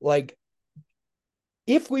 Like,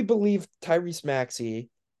 if we believe Tyrese Maxey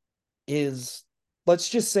is, let's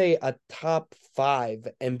just say, a top 5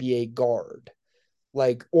 NBA guard,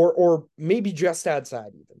 like, or maybe just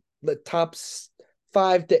outside even the top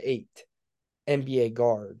 5 to 8 NBA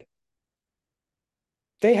guard,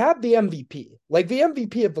 they have the MVP. Like, the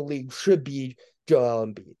MVP of the league should be Joel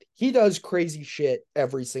Embiid. He does crazy shit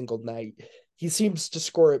every single night. He seems to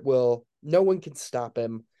score at will. No one can stop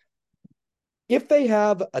him. If they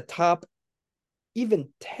have a top even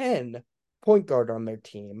 10 point guard on their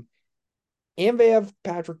team, and they have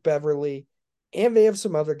Patrick Beverley, and they have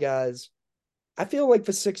some other guys, I feel like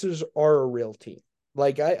the Sixers are a real team.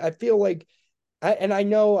 Like, I feel like, I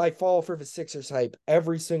know I fall for the Sixers hype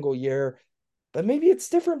every single year, but maybe it's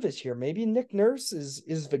different this year. Maybe Nick Nurse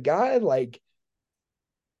is the guy. Like,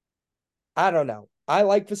 I don't know. I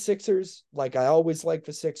like the Sixers. Like, I always like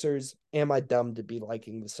the Sixers. Am I dumb to be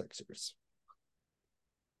liking the Sixers?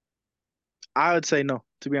 I would say no,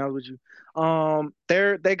 to be honest with you.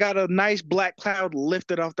 They got a nice black cloud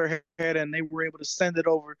lifted off their head, and they were able to send it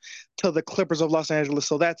over to the Clippers of Los Angeles.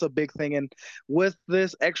 So that's a big thing. And with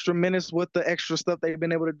this extra minutes, with the extra stuff they've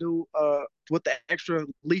been able to do, with the extra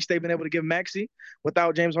leash they've been able to give Maxey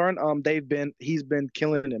without James Harden, he's been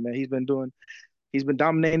killing it, man. He's been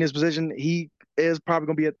dominating his position. He's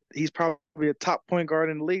probably a top point guard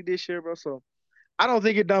in the league this year, bro. So I don't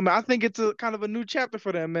think it's dumb. I think it's a kind of a new chapter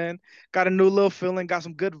for them, man. Got a new little feeling, got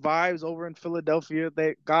some good vibes over in Philadelphia.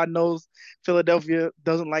 God knows Philadelphia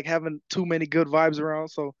doesn't like having too many good vibes around.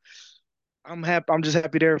 So I'm happy. I'm just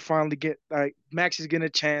happy they're finally Max is getting a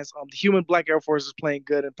chance. The human Black Air Force is playing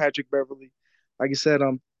good, and Patrick Beverley, like you said,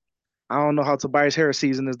 I don't know how Tobias Harris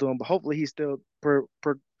season is doing, but hopefully he's still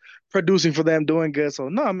producing for them, doing good. So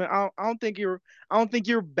no, man, I don't think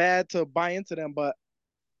you're bad to buy into them, but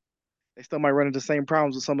they still might run into the same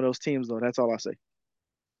problems with some of those teams, though. That's all I say.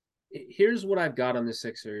 Here's what I've got on the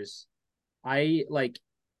Sixers.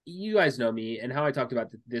 You guys know me and how I talked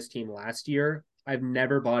about this team last year. I've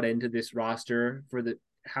never bought into this roster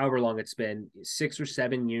however long it's been, 6 or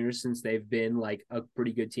 7 years since they've been like a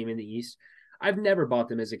pretty good team in the East. I've never bought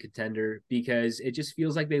them as a contender because it just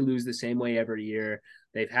feels like they lose the same way every year.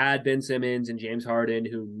 They've had Ben Simmons and James Harden,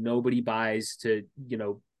 who nobody buys to,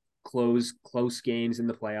 close close games in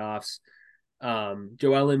the playoffs.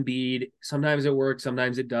 Joel Embiid, sometimes it works,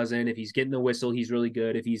 sometimes it doesn't. If he's getting the whistle, he's really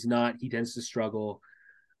good. If he's not, he tends to struggle.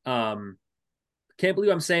 Can't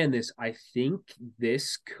believe I'm saying this. I think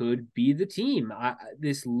this could be the team.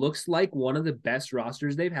 This looks like one of the best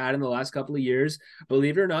rosters they've had in the last couple of years.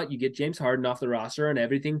 Believe it or not, you get James Harden off the roster and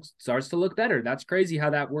everything starts to look better. That's crazy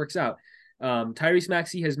how that works out. Tyrese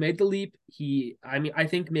Maxey has made the leap. I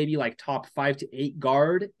think maybe like top 5 to 8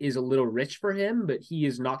 guard is a little rich for him, but he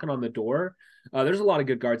is knocking on the door. There's a lot of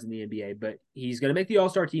good guards in the NBA, but he's going to make the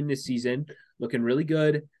All-Star team this season, looking really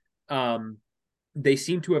good. They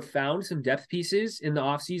seem to have found some depth pieces in the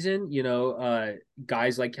offseason,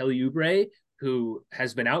 guys like Kelly Oubre, who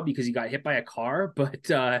has been out because he got hit by a car,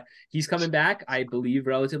 but he's coming back, I believe,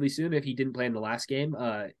 relatively soon. If he didn't play in the last game,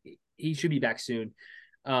 he should be back soon.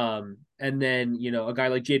 And then, a guy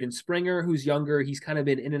like Jaden Springer, who's younger, he's kind of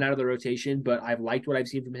been in and out of the rotation, but I've liked what I've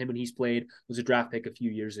seen from him when he's played. Was a draft pick a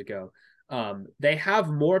few years ago. They have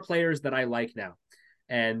more players that I like now.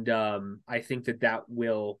 And I think that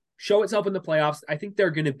will show itself in the playoffs. I think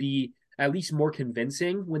they're going to be at least more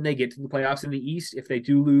convincing when they get to the playoffs in the East. If they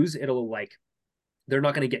do lose, they're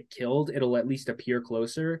not going to get killed. It'll at least appear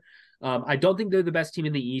closer. I don't think they're the best team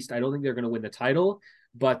in the East. I don't think they're going to win the title,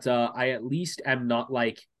 but I at least am not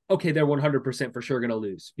like, okay, they're 100% for sure going to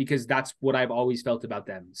lose, because that's what I've always felt about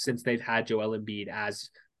them since they've had Joel Embiid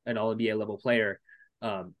as an All-NBA level player.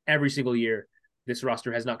 Every single year, this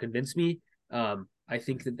roster has not convinced me. I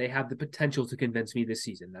think that they have the potential to convince me this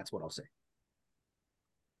season. That's what I'll say.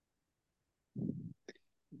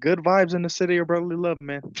 Good vibes in the city of brotherly love,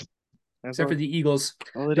 man. Except for the Eagles.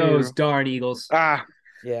 Those darn Eagles. Yeah.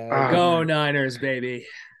 Go man. Niners, baby.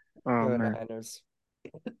 Oh, Go man. Niners.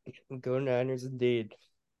 Go Niners indeed.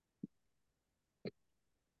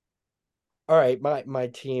 All right, my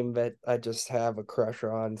team that I just have a crush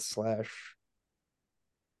on /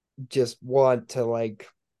 just want to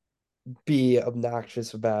be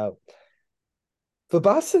obnoxious about. The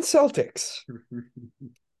Boston Celtics.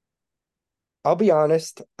 I'll be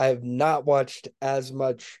honest, I have not watched as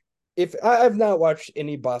much. If I've not watched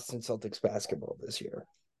any Boston Celtics basketball this year,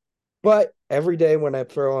 but every day when I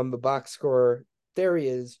throw on the box score, there he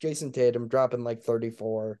is, Jason Tatum dropping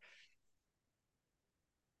 34.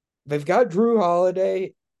 They've got Drew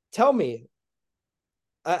Holiday. Tell me,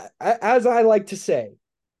 as I like to say,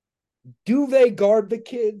 do they guard the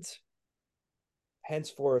kids?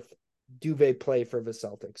 Henceforth, do they play for the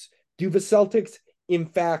Celtics? Do the Celtics, in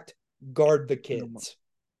fact, guard the kids?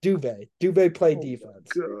 Do they? Do they play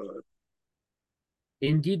defense? God.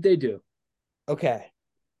 Indeed, they do. Okay,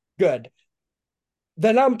 good.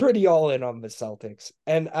 Then I'm pretty all in on the Celtics.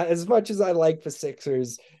 And as much as I like the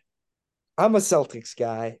Sixers, I'm a Celtics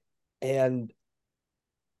guy. And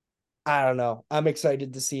I don't know. I'm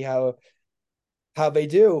excited to see how they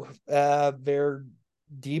do. They're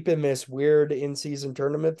deep in this weird in-season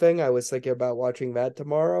tournament thing. I was thinking about watching that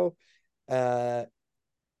tomorrow. Yeah,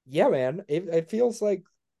 man. It feels like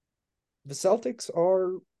the Celtics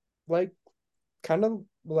are kind of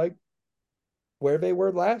like where they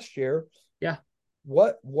were last year. Yeah.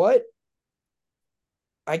 What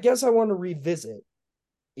I guess I want to revisit,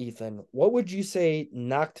 Ethan. What would you say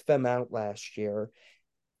knocked them out last year,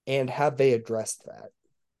 and have they addressed that?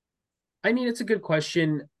 I mean, it's a good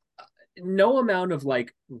question. No amount of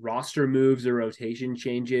roster moves or rotation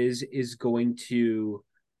changes is going to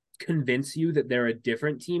convince you that they're a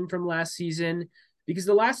different team from last season, because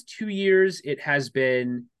the last 2 years it has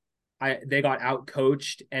been they got out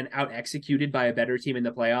coached and out executed by a better team in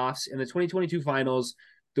the playoffs. In the 2022 finals,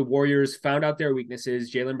 the Warriors found out their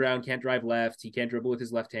weaknesses. Jaylen Brown can't drive left. He can't dribble with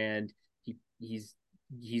his left hand. He's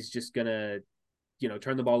just gonna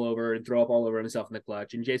turn the ball over and throw up all over himself in the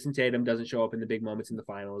clutch. And Jason Tatum doesn't show up in the big moments in the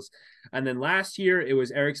finals. And then last year, it was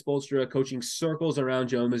Eric Spoelstra coaching circles around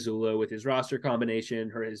Joe Mazzulla with his roster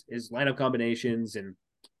combination or his lineup combinations, and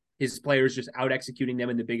his players just out executing them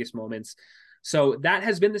in the biggest moments. So that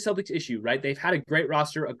has been the Celtics' issue, right? They've had a great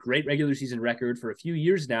roster, a great regular season record for a few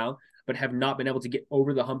years now, but have not been able to get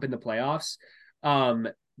over the hump in the playoffs.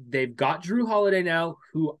 They've got Drew Holiday now,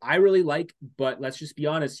 who I really like, but let's just be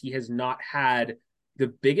honest, he has not had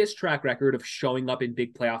the biggest track record of showing up in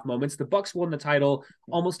big playoff moments. The Bucks won the title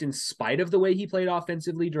almost in spite of the way he played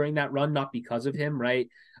offensively during that run, not because of him, right?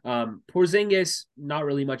 Porzingis, not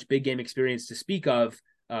really much big game experience to speak of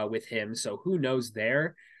with him, so who knows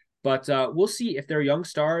there. But we'll see if their young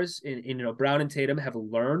stars in Brown and Tatum have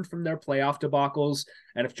learned from their playoff debacles,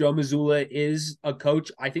 and if Joe Mazzulla is a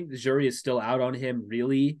coach. I think the jury is still out on him.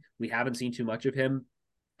 Really, we haven't seen too much of him.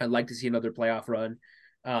 I'd like to see another playoff run,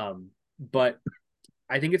 but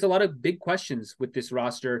I think it's a lot of big questions with this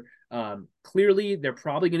roster. Clearly, they're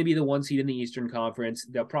probably going to be the 1 seed in the Eastern Conference.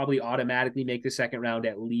 They'll probably automatically make the second round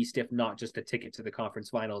at least, if not just a ticket to the conference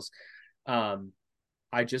finals.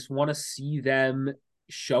 I just want to see them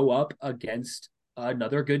show up against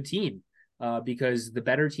another good team, because the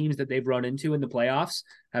better teams that they've run into in the playoffs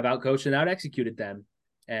have outcoached and out executed them.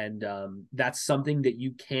 And that's something that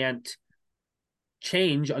you can't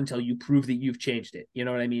change until you prove that you've changed it. You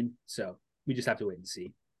know what I mean? So we just have to wait and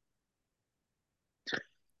see.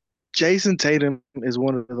 Jason Tatum is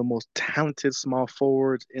one of the most talented small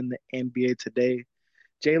forwards in the NBA today.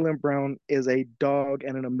 Jaylen Brown is a dog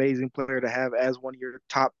and an amazing player to have as one of your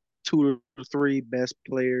top 2 or 3 best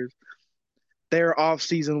players. Their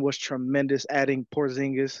offseason was tremendous, adding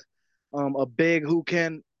Porzingis, a big who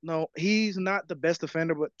can. No, he's not the best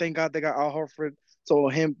defender, but thank God they got Al Horford, so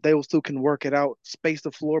those two can work it out, space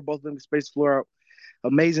the floor, both of them space the floor out.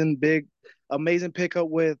 Amazing pickup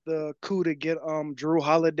with Koo to get Drew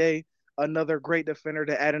Holiday, another great defender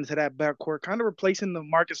to add into that backcourt, kind of replacing the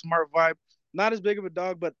Marcus Smart vibe. Not as big of a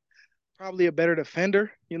dog, but probably a better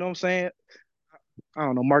defender. You know what I'm saying? I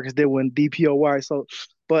don't know. Marcus did win DPOY, so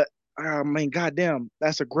but I mean, goddamn,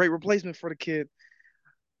 that's a great replacement for the kid.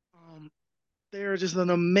 They're just an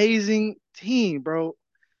amazing team, bro.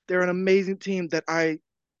 They're an amazing team that I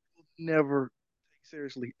never take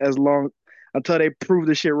seriously as long until they prove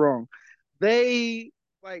the shit wrong. They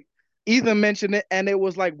like Ethan mentioned it, and it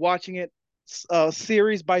was like watching it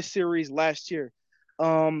series by series last year.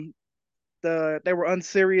 Um, they were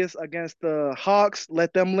unserious against the Hawks,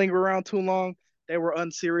 let them linger around too long. They were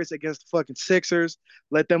unserious against the fucking Sixers,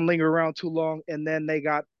 let them linger around too long, and then they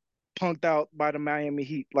got punked out by the Miami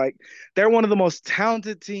Heat. Like they're one of the most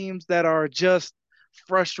talented teams that are just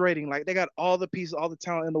frustrating. Like they got all the pieces, all the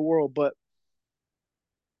talent in the world, but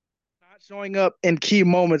not showing up in key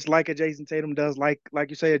moments like a Jason Tatum does, like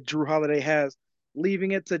you say, a Drew Holiday has,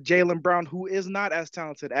 leaving it to Jaylen Brown, who is not as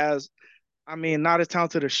talented as, I mean, not as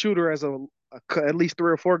talented a shooter as at least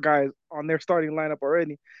 3 or 4 guys on their starting lineup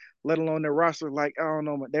already, let alone their roster. Like I don't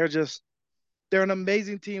know, man, they're an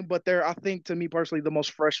amazing team, but they're, I think, to me personally, the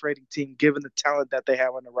most frustrating team given the talent that they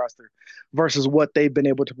have on the roster versus what they've been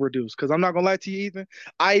able to produce. Because I'm not gonna lie to you, Ethan,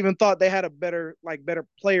 I even thought they had better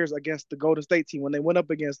players against the Golden State team when they went up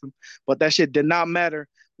against them, but that shit did not matter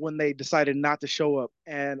when they decided not to show up.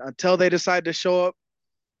 And until they decide to show up,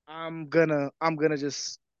 I'm gonna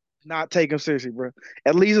just not take them seriously, bro.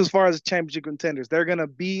 At least as far as championship contenders, they're gonna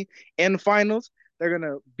be in finals. They're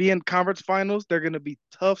gonna be in conference finals. They're gonna be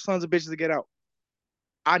tough sons of bitches to get out.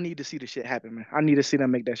 I need to see the shit happen, man. I need to see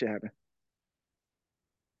them make that shit happen.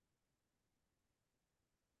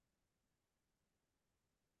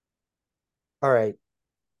 All right,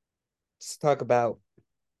 let's talk about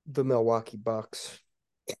the Milwaukee Bucks.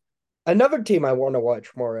 Another team I want to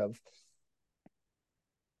watch more of.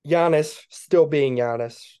 Giannis still being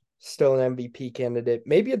Giannis, still an MVP candidate,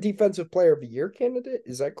 maybe a defensive player of the year candidate.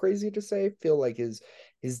 Is that crazy to say? I feel like his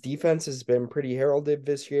defense has been pretty heralded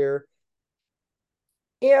this year.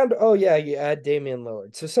 And oh yeah, you add Damian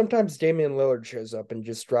Lillard. So sometimes Damian Lillard shows up and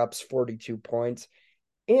just drops 42 points.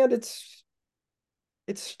 And it's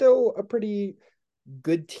still a pretty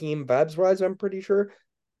good team vibes wise, I'm pretty sure.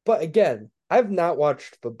 But again, I've not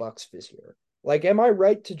watched the Bucks this year. Like, am I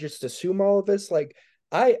right to just assume all of this? Like,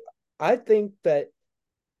 I I think that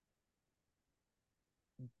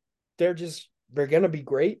they're gonna be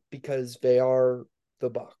great because they are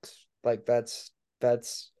the Bucks. Like that's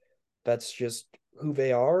that's just who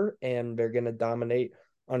they are, and they're gonna dominate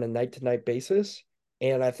on a night to night basis.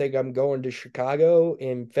 And I think I'm going to Chicago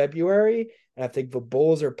in February, and I think the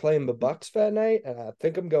Bulls are playing the Bucks that night, and I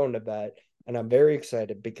think I'm going to that, and I'm very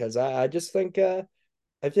excited because I just think I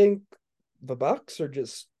think the Bucks are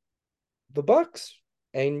just the Bucks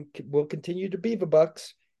and will continue to be the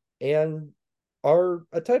Bucks and are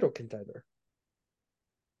a title contender.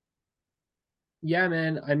 Yeah,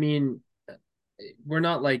 man. I mean, we're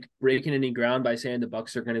not like breaking any ground by saying the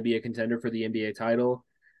Bucks are going to be a contender for the NBA title.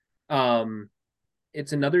 Um,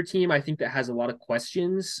 it's another team I think that has a lot of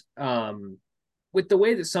questions. With the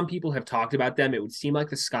way that some people have talked about them, it would seem like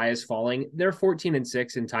the sky is falling. They're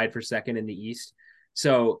 14-6 and tied for second in the East.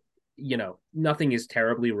 So, nothing is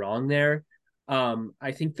terribly wrong there.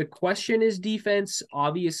 I think the question is defense.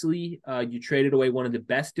 Obviously, you traded away one of the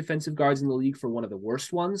best defensive guards in the league for one of the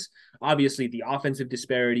worst ones. Obviously, the offensive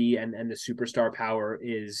disparity and the superstar power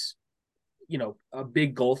is, a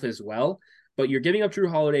big gulf as well. But you're giving up Drew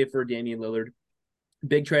Holiday for Damian Lillard,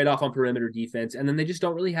 big trade off on perimeter defense, and then they just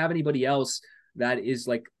don't really have anybody else that is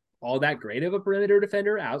like all that great of a perimeter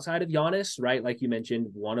defender outside of Giannis, right? Like you mentioned,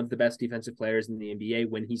 one of the best defensive players in the NBA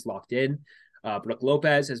when he's locked in. Brook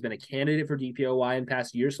Lopez has been a candidate for DPOY in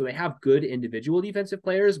past years, so they have good individual defensive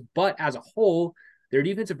players, but as a whole, their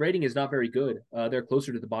defensive rating is not very good. They're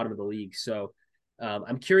closer to the bottom of the league. So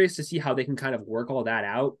I'm curious to see how they can kind of work all that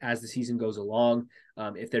out as the season goes along.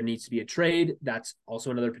 If there needs to be a trade, that's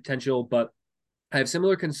also another potential, but I have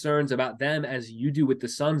similar concerns about them as you do with the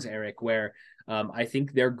Suns, Eric, where I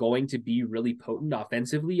think they're going to be really potent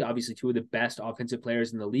offensively. Obviously, two of the best offensive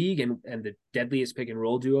players in the league and the deadliest pick and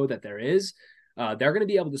roll duo that there is. They're going to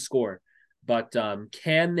be able to score. But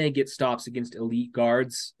can they get stops against elite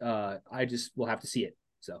guards? I just will have to see it.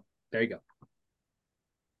 So there you go.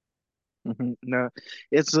 No,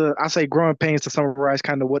 it's I say growing pains to summarize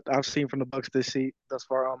kind of what I've seen from the Bucks thus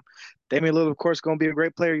far. Damian Lillard, of course, going to be a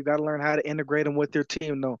great player. You got to learn how to integrate him with your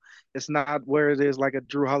team. No, it's not where it is like a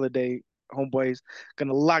Drew Holiday. Homeboy's going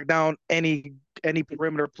to lock down any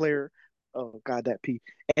perimeter player. Oh God, that P.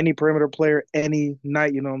 Any perimeter player, any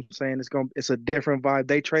night. You know what I'm saying? It's a different vibe.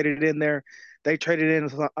 They traded in there. They traded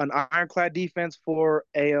in an ironclad defense for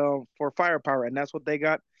firepower, and that's what they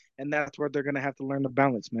got. And that's where they're gonna have to learn to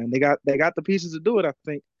balance, man. They got the pieces to do it, I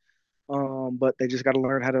think. But they just got to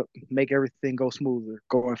learn how to make everything go smoother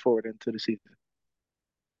going forward into the season.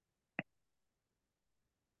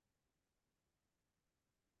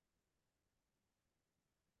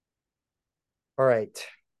 All right.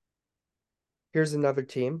 Here's another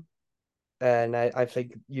team, and I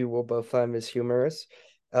think you will both find this humorous.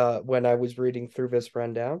 When I was reading through this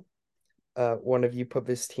rundown, one of you put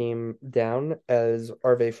this team down as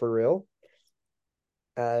are they for real?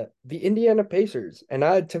 The Indiana Pacers.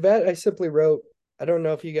 And to that I simply wrote, I don't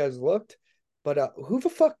know if you guys looked, but who the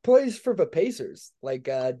fuck plays for the Pacers? Like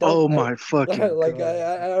Oh my fucking like God.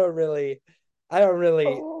 I don't really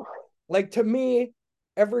Oh. like, to me,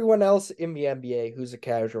 everyone else in the NBA who's a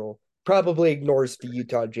casual probably ignores the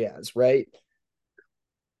Utah Jazz, right?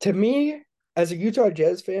 To me, as a Utah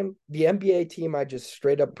Jazz fan, the NBA team I just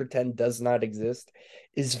straight up pretend does not exist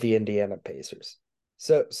is the Indiana Pacers.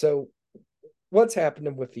 So what's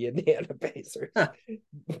happening with the Indiana Pacers?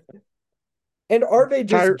 And are they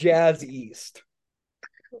just Ty- Jazz East?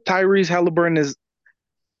 Tyrese Halliburton is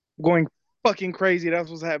going fucking crazy. That's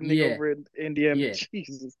what's happening Yeah. over in Indiana. Yeah.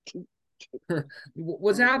 Jesus.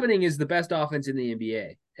 What's happening is the best offense in the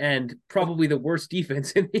NBA and probably the worst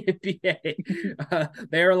defense in the NBA.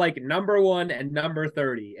 They are like number 1 and number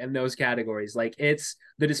 30 in those categories. Like, the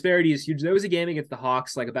disparity is huge. There was a game against the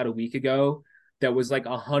Hawks like about a week ago that was like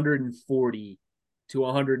 140 to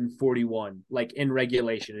 141, like in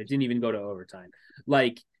regulation. It didn't even go to overtime.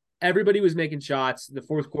 Like, everybody was making shots. The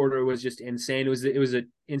fourth quarter was just insane. It was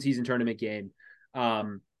an in-season tournament game.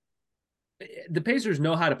 The Pacers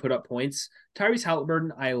know how to put up points. Tyrese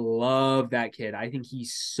Halliburton, I love that kid. I think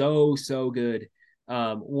he's so good.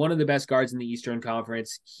 One of the best guards in the Eastern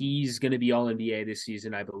Conference. He's going to be all NBA this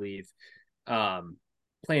season, I believe. Playing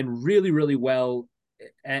really well.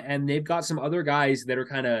 And they've got some other guys that are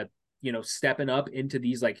kind of, stepping up into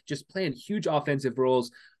these, like, just playing huge offensive roles.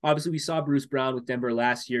 Obviously, we saw Bruce Brown with Denver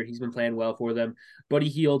last year. He's been playing well for them. Buddy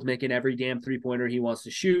Hield making every damn three-pointer he wants to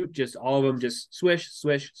shoot. Just all of them just swish.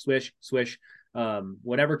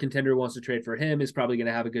 Whatever contender wants to trade for him is probably going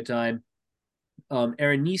to have a good time.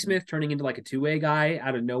 Aaron Nesmith turning into like a two-way guy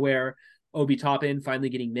out of nowhere. Obi Toppin finally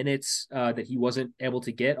getting minutes that he wasn't able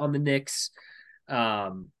to get on the Knicks.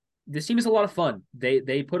 This team is a lot of fun.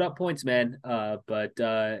 They put up points, man.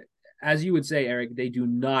 But as you would say, Eric, they do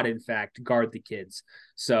not, in fact, guard the kids.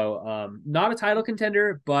 So not a title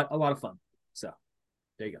contender, but a lot of fun. So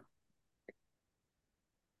there you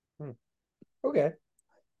go. Okay.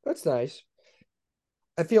 That's nice.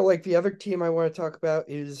 I feel like the other team I want to talk about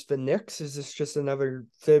is the Knicks. Is this just another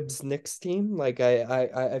Thibs Knicks team? Like,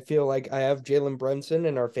 I feel like I have Jalen Brunson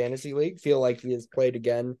in our fantasy league. Feel like he has played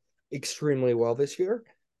again extremely well this year.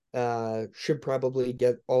 Should probably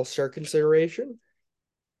get all-star consideration.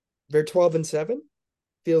 They're 12-7.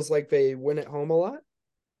 Feels like they win at home a lot.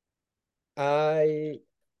 I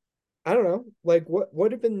don't know. Like,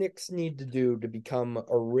 what do the Knicks need to do to become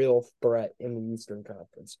a real threat in the Eastern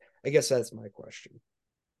Conference? I guess that's my question.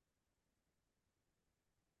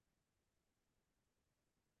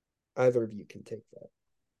 Either of you can take that.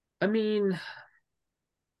 I mean,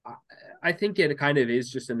 I think it kind of is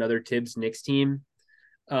just another Tibbs Knicks team.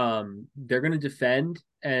 They're going to defend,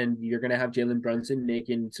 and you're going to have Jalen Brunson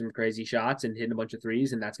making some crazy shots and hitting a bunch of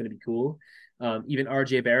threes, and that's going to be cool. Even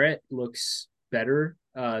RJ Barrett looks better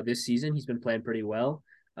this season. He's been playing pretty well.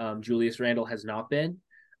 Julius Randle has not been.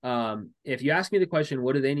 If you ask me the question,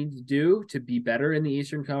 what do they need to do to be better in the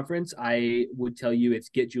Eastern Conference? I would tell you it's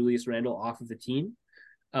get Julius Randle off of the team.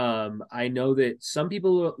 I know that some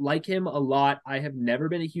people like him a lot. I have never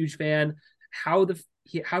been a huge fan. How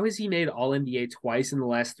has he made All NBA twice in the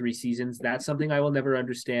last 3 seasons? That's something I will never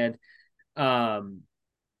understand. Um,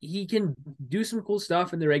 he can do some cool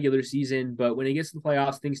stuff in the regular season, but when he gets to the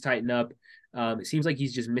playoffs, things tighten up. It seems like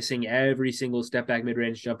he's just missing every single step back mid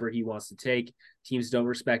range jumper he wants to take. Teams don't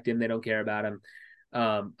respect him; they don't care about him.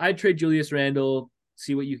 I'd trade Julius Randle,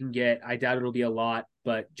 see what you can get. I doubt it'll be a lot,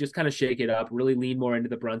 but just kind of shake it up. Really lean more into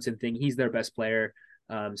the Brunson thing. He's their best player.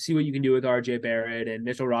 See what you can do with RJ Barrett, and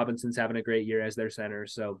Mitchell Robinson's having a great year as their center.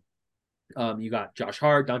 So you got Josh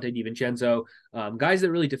Hart, Dante DiVincenzo, guys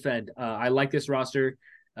that really defend. I like this roster.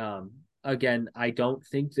 Again, I don't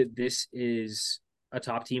think that this is a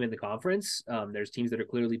top team in the conference. There's teams that are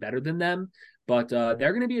clearly better than them, but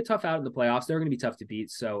they're going to be a tough out in the playoffs. They're going to be tough to beat.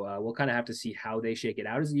 So we'll kind of have to see how they shake it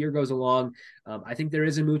out as the year goes along. I think there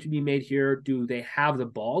is a move to be made here. Do they have the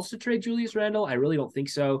balls to trade Julius Randle? I really don't think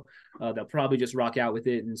so. They'll probably just rock out with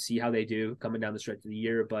it and see how they do coming down the stretch of the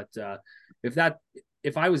year. But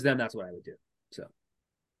if I was them, that's what I would do. So,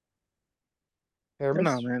 Aramis?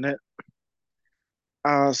 No, man, that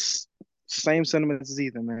uh same sentiments as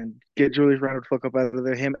Ethan, man. Get Julius Randle the fuck up out of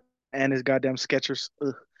there. Him and his goddamn Skechers.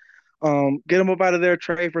 Ugh. Get him up out of there.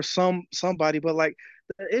 Trade for somebody. But like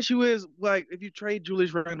the issue is like if you trade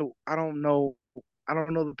Julius Randle, I don't know. I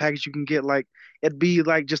don't know the package you can get. Like it'd be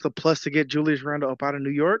like just a plus to get Julius Randle up out of New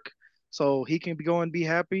York, so he can go and be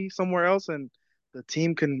happy somewhere else, and the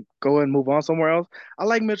team can go and move on somewhere else. I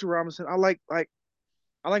like Mitchell Robinson. I like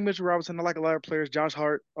Mitchell Robinson. I like a lot of players. Josh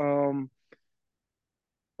Hart.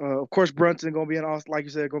 Of course, Brunson gonna be an all, like you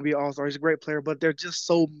said, gonna be an all-star. He's a great player, but they're just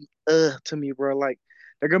so to me, bro. Like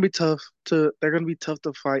they're gonna be tough to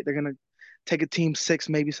fight. They're gonna take a team 6,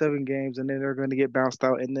 maybe 7 games, and then they're gonna get bounced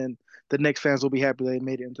out, and then the Knicks fans will be happy they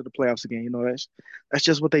made it into the playoffs again. You know, that's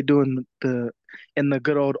just what they do in the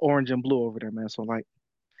good old orange and blue over there, man. So like,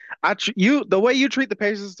 the way you treat the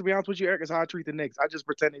Pacers, to be honest with you, Eric, is how I treat the Knicks. I just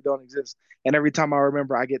pretend they don't exist, and every time I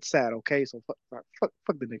remember, I get sad. Okay, so fuck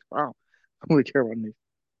the Knicks, bro. I don't really care about the Knicks.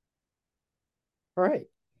 All right.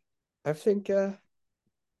 I think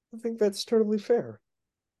that's totally fair.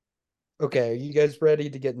 Okay, are you guys ready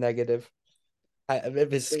to get negative?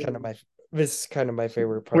 This is kind of my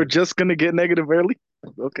favorite We're part. just gonna get negative early.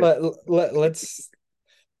 Okay.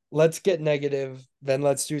 Let's get negative, then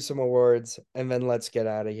let's do some awards, and then let's get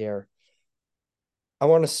out of here. I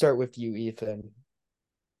want to start with you, Ethan.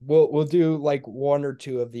 We'll do like one or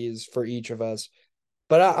two of these for each of us.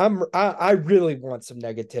 But I really want some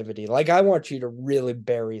negativity. Like I want you to really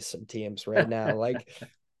bury some teams right now. Like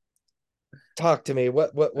talk to me.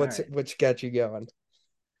 What's got you going?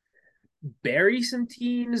 Bury some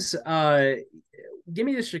teams. Give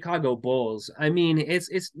me the Chicago Bulls. I mean,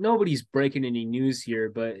 it's nobody's breaking any news here,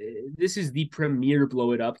 but this is the premier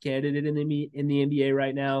blow it up candidate in the NBA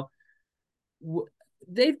right now.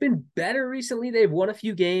 They've been better recently. They've won a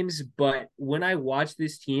few games, but when I watch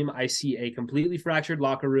this team, I see a completely fractured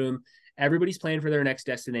locker room. Everybody's playing for their next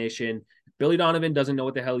destination. Billy Donovan doesn't know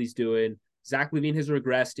what the hell he's doing. Zach LaVine has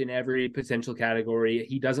regressed in every potential category.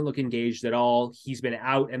 He doesn't look engaged at all. He's been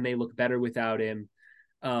out, and they look better without him.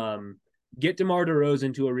 Get DeMar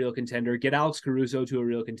DeRozan to a real contender. Get Alex Caruso to a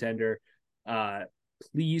real contender.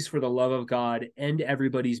 Please, for the love of God, end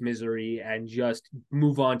everybody's misery and just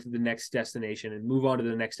move on to the next destination and move on to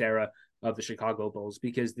the next era of the Chicago Bulls,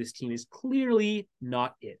 because this team is clearly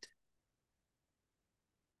not it.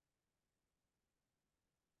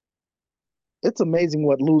 It's amazing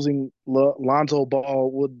what losing Lonzo Ball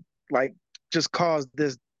would like just cause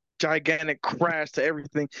this gigantic crash to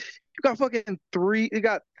everything. You got fucking three. You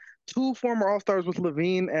got 2 former All Stars with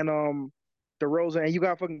Levine and DeRozan, and you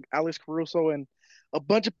got fucking Alex Caruso and a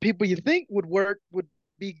bunch of people you think would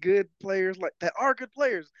be good players, like that are good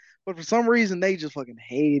players, but for some reason they just fucking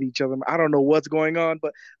hate each other. I don't know what's going on,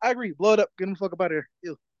 but I agree. Blow it up, get them fuck up out of here.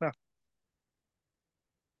 Ew, no.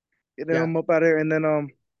 Get Yeah. them up out of here, and then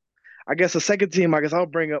I guess the second team, I guess I'll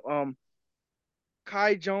bring up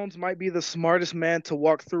Kai Jones might be the smartest man to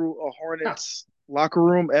walk through a Hornets locker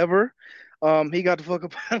room ever. He got the fuck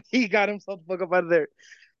up. He got himself the fuck up out of there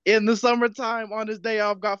in the summertime on his day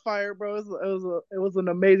off. Got fired, bro. It was an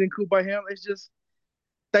amazing coup by him. It's just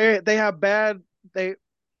they have bad they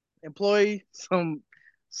employ some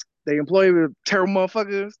they employ terrible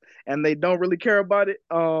motherfuckers and they don't really care about it.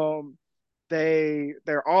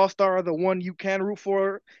 Their all star, the one you can root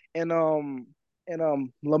for, and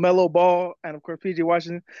and LaMelo Ball, and of course PJ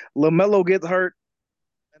Washington. LaMelo gets hurt,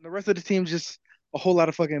 and the rest of the team just a whole lot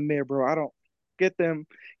of fucking mid, bro. I don't get them.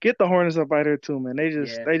 Get the Hornets up out here too, man.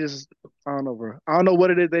 Yeah. They just, I don't know, bro. I don't know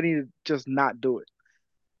what it is. They need to just not do it.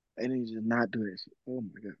 They need to just not do this. Oh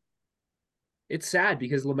my god. It's sad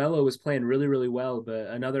because LaMelo was playing really, really well, but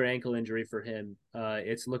another ankle injury for him.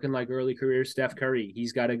 It's looking like early career Steph Curry.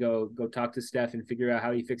 He's got to go talk to Steph and figure out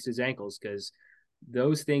how he fixed his ankles because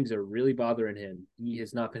those things are really bothering him. He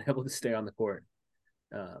has not been able to stay on the court.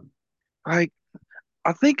 Like,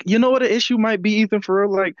 I think you know what the issue might be, Ethan. For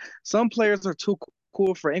real, like some players are too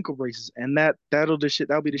cool for ankle braces, and that'll be the shit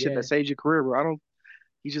Yeah, that saves your career, bro. I don't.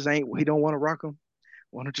 He just ain't. He don't want to rock them.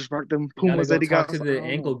 Want to just rock them you got to Pumas go that he talk got. to So I the don't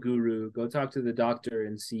ankle know. guru. Go talk to the doctor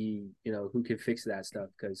and see who can fix that stuff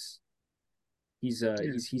because he's Yeah.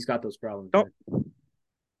 he's got those problems, Don't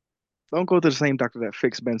don't go to the same doctor that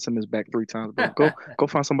fixed Ben Simmons back 3 times, bro. man. Go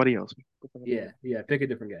find somebody else. Go find somebody Yeah, else. yeah. Pick a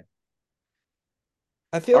different guy.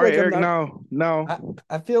 I feel All right, like I'm Eric. not. Now,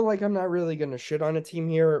 I feel like I'm not really gonna shit on a team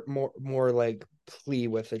here. More like plea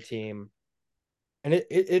with a team, and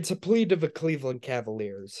it's a plea to the Cleveland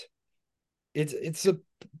Cavaliers. It's a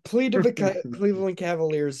plea to the Cleveland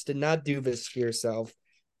Cavaliers to not do this to yourself,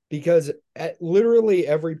 because at literally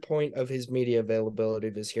every point of his media availability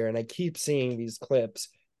this year, and I keep seeing these clips,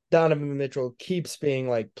 Donovan Mitchell keeps being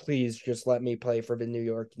like, "Please just let me play for the New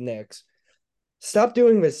York Knicks." Stop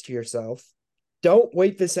doing this to yourself. Don't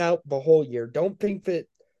wait this out the whole year. Don't think that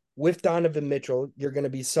with Donovan Mitchell, you're going to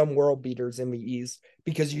be some world beaters in the East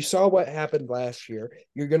because you saw what happened last year.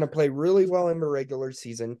 You're going to play really well in the regular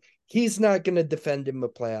season. He's not going to defend in the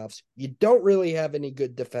playoffs. You don't really have any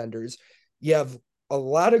good defenders. You have a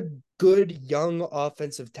lot of good young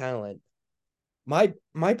offensive talent. My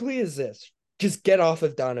plea is this: just get off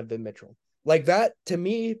of Donovan Mitchell. Like that, to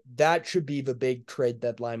me, that should be the big trade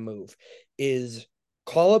deadline move is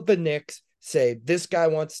call up the Knicks, say, this guy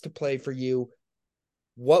wants to play for you.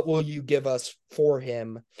 What will you give us for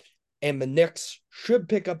him? And the Knicks should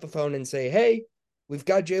pick up the phone and say, hey, we've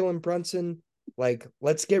got Jalen Brunson. Like,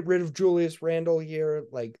 let's get rid of Julius Randle here.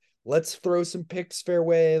 Like, let's throw some picks fair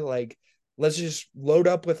way. Like, let's just load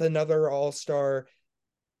up with another all-star,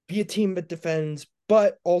 be a team that defends,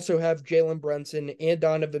 but also have Jalen Brunson and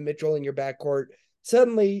Donovan Mitchell in your backcourt.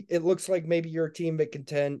 Suddenly, it looks like maybe you're a team that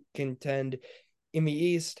contend in the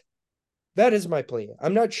East. That is my plea.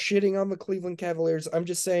 I'm not shitting on the Cleveland Cavaliers. I'm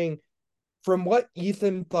just saying, from what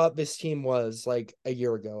Ethan thought this team was like a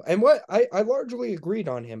year ago, and what I largely agreed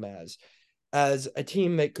on him as a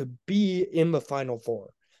team that could be in the Final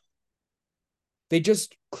Four. They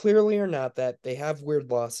just clearly are not that. They have weird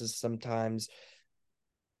losses sometimes.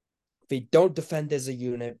 They don't defend as a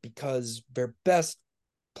unit because their best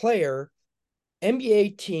player,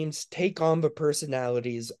 NBA teams take on the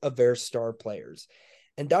personalities of their star players.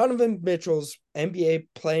 And Donovan Mitchell's NBA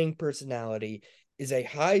playing personality is a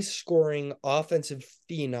high scoring offensive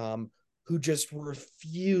phenom who just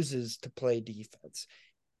refuses to play defense.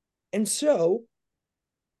 And so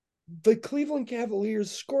the Cleveland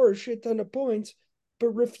Cavaliers score a shit ton of points, but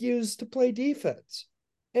refuse to play defense.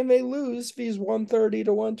 And they lose these 130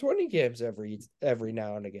 to 120 games every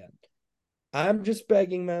now and again. I'm just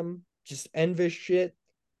begging them, just end this shit,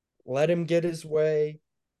 let him get his way,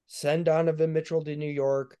 send Donovan Mitchell to New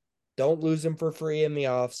York, don't lose him for free in the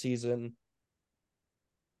offseason.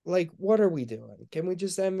 Like, what are we doing? Can we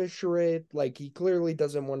just end this charade? Like, he clearly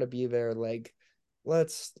doesn't want to be there. Like,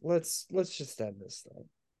 let's just end this thing.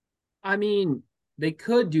 I mean, they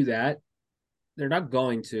could do that. They're not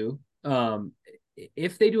going to.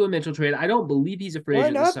 If they do a Mitchell trade, I don't believe he's a free Why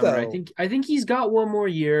agent this not summer. though? I think he's got one more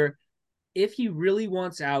year. If he really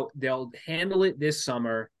wants out, they'll handle it this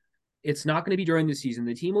summer. It's not going to be during the season.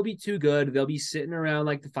 The team will be too good. They'll be sitting around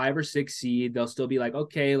like the 5 or 6 seed. They'll still be like,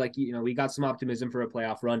 okay, like, we got some optimism for a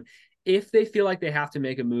playoff run. If they feel like they have to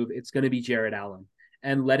make a move, it's going to be Jared Allen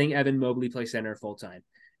and letting Evan Mobley play center full time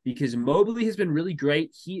because Mobley has been really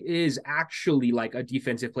great. He is actually like a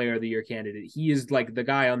defensive player of the year candidate. He is like the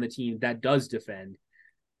guy on the team that does defend.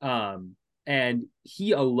 And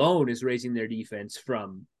he alone is raising their defense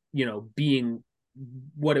from, being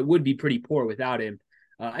what it would be pretty poor without him.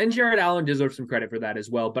 And Jared Allen deserves some credit for that as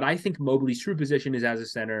well. But I think Mobley's true position is as a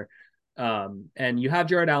center. And you have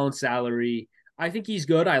Jared Allen's salary. I think he's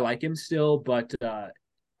good. I like him still, but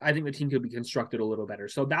I think the team could be constructed a little better.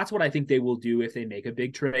 So that's what I think they will do if they make a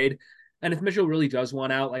big trade. And if Mitchell really does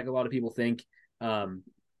want out, like a lot of people think,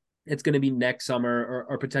 it's going to be next summer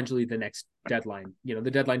or potentially the next deadline,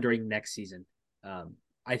 the deadline during next season.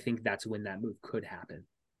 I think that's when that move could happen.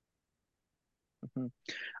 Mhm.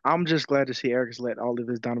 I'm just glad to see Eric has let all of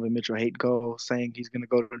his Donovan Mitchell hate go, saying he's gonna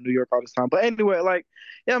go to New York all this time. But anyway, like,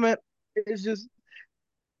 yeah, man, it's just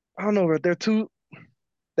I don't know, bro.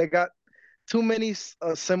 They got too many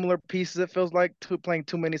similar pieces. It feels like playing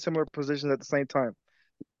too many similar positions at the same time.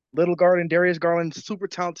 Little Garden, Darius Garland, super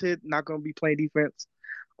talented, not gonna be playing defense.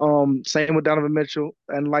 Same with Donovan Mitchell,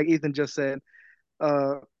 and like Ethan just said,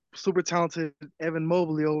 uh, super talented Evan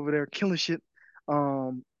Mobley over there killing shit.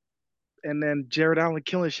 Um, and then Jared Allen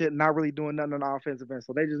killing shit, not really doing nothing on the offensive end.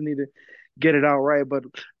 So they just need to get it out right. But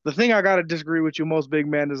the thing I gotta disagree with you most, big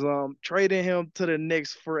man, is trading him to the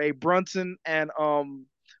Knicks for a Brunson and Mitchell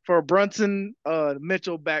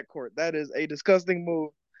backcourt. That is a disgusting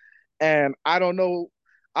move. And I don't know.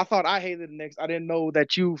 I thought I hated the Knicks. I didn't know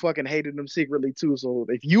that you fucking hated them secretly too. So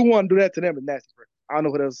if you want to do that to them, then that's different. I don't know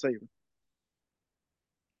what else to say.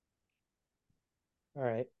 All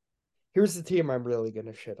right. Here's the team I'm really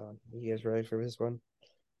gonna shit on. You guys ready for this one?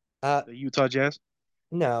 The Utah Jazz.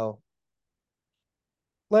 No.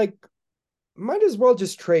 Like, might as well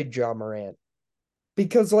just trade John Morant.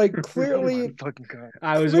 Because like Oh my clearly fucking god.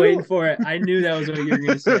 I was waiting clearly for it. I knew that was what you were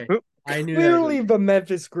going to say. I knew that was what clearly you the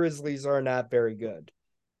Memphis Grizzlies are not very good.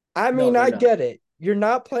 I No, mean, they're I not. get it. You're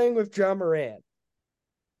not playing with John Morant.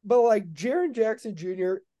 But like Jaren Jackson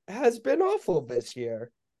Jr. has been awful this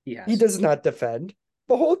year. He He has. does not defend.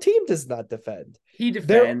 The whole team does not defend. He There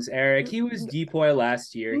defends, Eric. He was depoy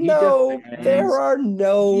last year. He no, there defends. are He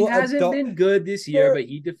no hasn't adult been good this year, there but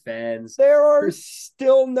he defends. there are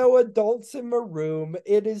still no adults in the room.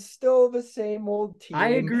 It is still the same old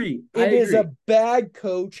I team. agree. I It is agree. a bad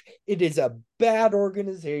coach. It is a bad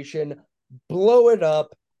organization. Blow it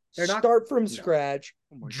up. They're not. Start from No. scratch.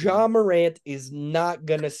 Oh my god. John Morant is not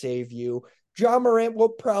going to save you. John Morant will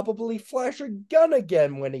probably flash a gun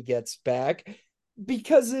again when he gets back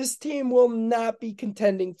because this team will not be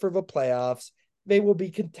contending for the playoffs. They will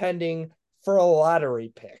be contending for a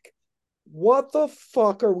lottery pick. What the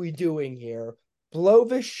fuck are we doing here? Blow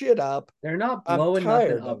this shit up. They're not I'm blowing nothing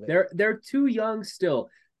tired up. of it. They're too young still.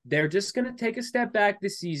 They're just gonna take a step back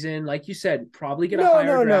this season, like you said, probably get a No, higher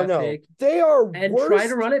no, no, draft no. pick They are and try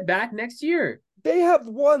to worse. run it back next year. They have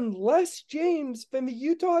one less James than the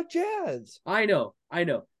Utah Jazz. I know.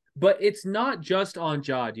 But it's not just on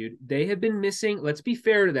Ja, dude. They have been missing, let's be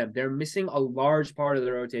fair to them, they're missing a large part of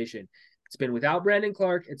the rotation. It's been without Brandon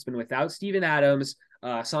Clark, it's been without Steven Adams.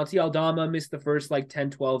 Santi Aldama missed the first like 10,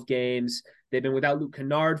 12 games. They've been without Luke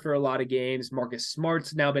Kennard for a lot of games. Marcus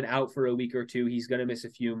Smart's now been out for a week or two. He's going to miss a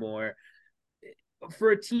few more.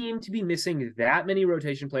 For a team to be missing that many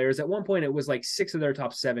rotation players, at one point it was like 6 of their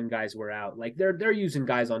top 7 guys were out. Like they're using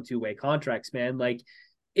guys on two-way contracts, man. Like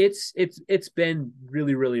it's been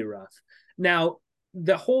really, really rough. Now,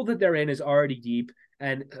 the hole that they're in is already deep,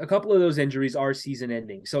 and a couple of those injuries are season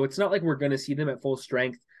ending. So it's not like we're going to see them at full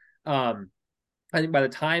strength. I think by the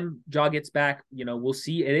time Ja gets back, we'll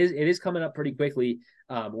see. It is coming up pretty quickly.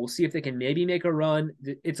 We'll see if they can maybe make a run.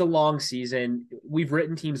 It's a long season. We've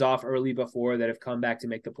written teams off early before that have come back to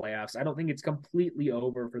make the playoffs. I don't think it's completely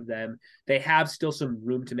over for them. They have still some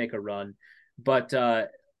room to make a run, but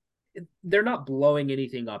they're not blowing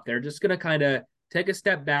anything up. They're just going to kind of take a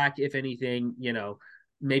step back, if anything,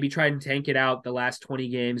 maybe try and tank it out the last 20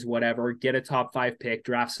 games, whatever, get a top 5 pick,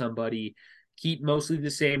 draft somebody, keep mostly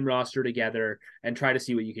the same roster together, and try to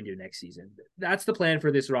see what you can do next season. That's the plan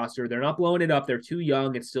for this roster. They're not blowing it up. They're too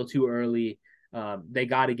young. It's still too early. They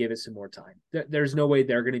got to give it some more time. There's no way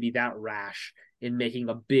they're going to be that rash in making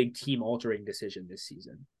a big team altering decision this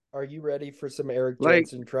season. Are you ready for some Eric Like,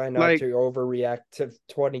 Jensen? Try not like, to overreact to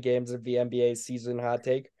 20 games of the NBA season hot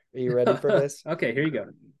take. Are you ready for this? Okay, here you go.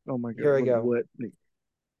 oh my Here god, I go. what?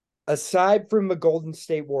 Aside from the Golden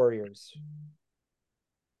State Warriors,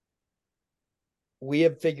 we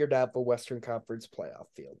have figured out the Western Conference playoff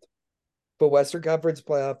field. The Western Conference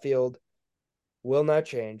playoff field will not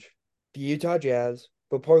change. The Utah Jazz,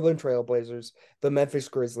 the Portland Trailblazers, the Memphis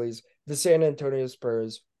Grizzlies, the San Antonio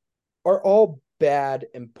Spurs are all bad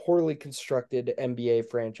and poorly constructed NBA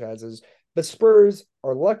franchises. The Spurs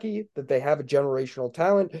are lucky that they have a generational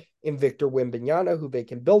talent in Victor Wembanyama who they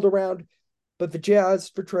can build around. But the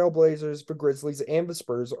Jazz, the Trailblazers, the Grizzlies, and the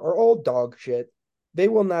Spurs are all dog shit. They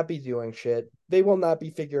will not be doing shit. They will not be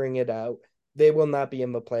figuring it out. They will not be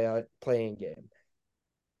in the playing game.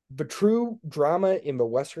 The true drama in the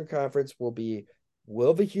Western Conference will be,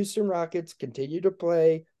 will the Houston Rockets continue to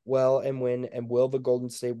play well and win, and will the Golden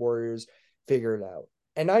State Warriors figure it out?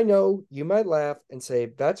 And I know you might laugh and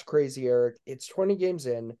say, that's crazy, Eric. It's 20 games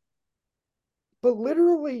in. But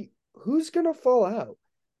literally, who's going to fall out?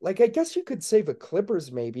 Like, I guess you could say the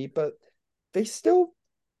Clippers maybe, but they still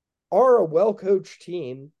are a well-coached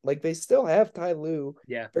team. Like, they still have Ty Lue.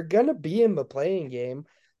 Yeah. They're gonna be in the playing game.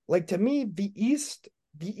 Like, to me, the East,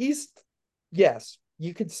 yes,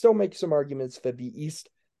 you could still make some arguments for the East.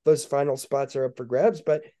 Those final spots are up for grabs,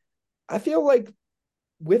 but I feel like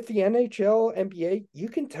with the NHL, NBA, you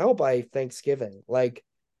can tell by Thanksgiving. Like,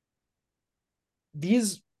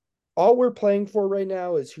 these, all we're playing for right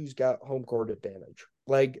now is who's got home court advantage.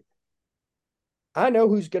 Like, I know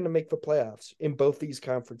who's going to make the playoffs in both these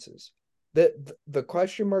conferences. The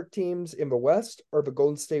question mark teams in the West are the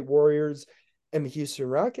Golden State Warriors and the Houston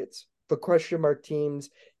Rockets. The question mark teams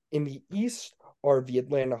in the East are the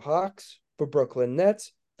Atlanta Hawks, the Brooklyn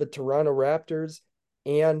Nets, the Toronto Raptors,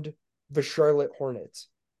 and the Charlotte Hornets.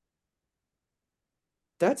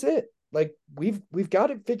 That's it. Like, we've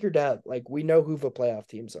got it figured out. Like, we know who the playoff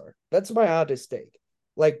teams are. That's my hottest take.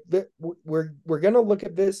 Like, we're gonna look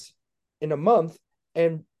at this in a month,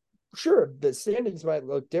 and sure, the standings might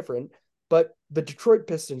look different, but the Detroit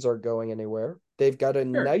Pistons aren't going anywhere. They've got a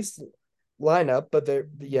Sure. nice lineup, but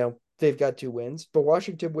they've got 2 wins. The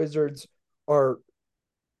Washington Wizards are.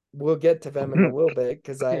 We'll get to them in a little bit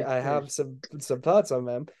because I have some thoughts on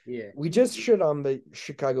them. Yeah. We just shit on the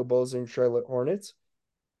Chicago Bulls and Charlotte Hornets.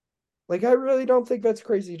 Like, I really don't think that's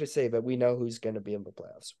crazy to say that we know who's going to be in the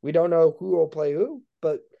playoffs. We don't know who will play who,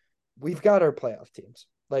 but we've got our playoff teams.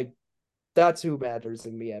 Like, that's who matters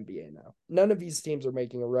in the NBA now. None of these teams are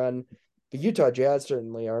making a run. The Utah Jazz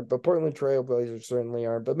certainly aren't, but Portland Trail Blazers certainly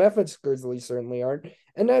aren't, but Memphis Grizzlies certainly aren't,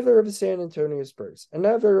 and neither are the San Antonio Spurs, and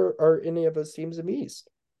neither are any of those teams in the East.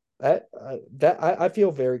 I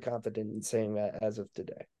feel very confident in saying that as of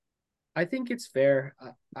today. I think it's fair.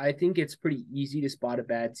 I think it's pretty easy to spot a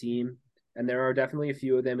bad team, and there are definitely a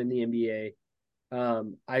few of them in the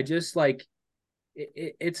NBA. I just like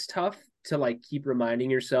it's tough to like keep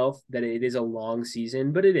reminding yourself that it is a long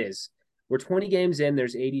season, but it is. We're 20 games in,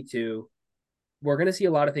 there's 82. We're going to see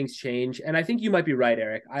a lot of things change. And I think you might be right,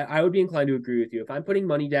 Eric. I would be inclined to agree with you. If I'm putting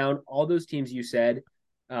money down, all those teams you said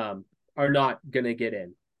are not going to get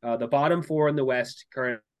in. The bottom 4 in the West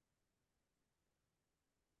current.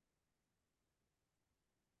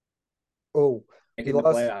 Oh, In the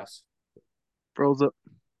playoffs. Froze up.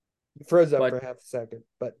 You froze up But for half a second,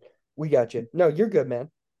 but we got you. No, you're good, man.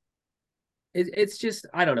 it's just,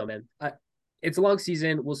 I don't know, man. It's a long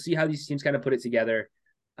season. We'll see how these teams kind of put it together.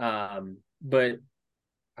 But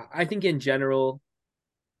I think in general,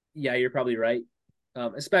 yeah, you're probably right.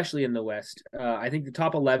 Especially in the West. I think the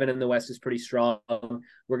top 11 in the West is pretty strong.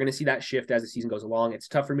 We're going to see that shift as the season goes along. It's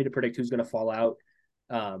tough for me to predict who's going to fall out.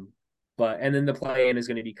 And then the play-in is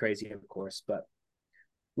going to be crazy, of course. But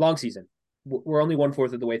long season. We're only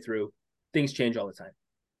 1/4 of the way through. Things change all the time.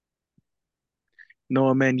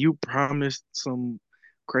 No, man, you promised some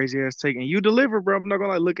crazy ass take, and you delivered, bro. I'm not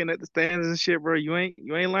gonna like looking at the stands and shit, bro. You ain't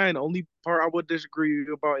lying. The only part I would disagree with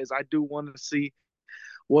you about is I do want to see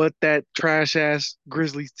what that trash ass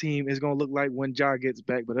Grizzlies team is gonna look like when Ja gets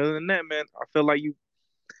back. But other than that, man, I feel like you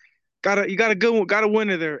got a good one, got a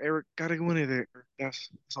winner there, Eric. Got a winner there. That's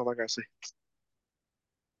all I gotta say.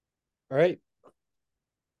 All right.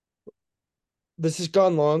 This has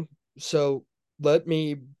gone long, so let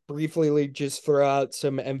me briefly just throw out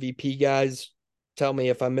some MVP guys. Tell me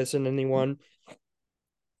if I'm missing anyone.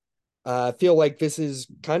 I feel like this is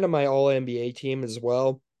kind of my all NBA team as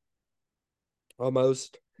well.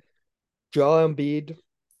 Almost. Joel Embiid,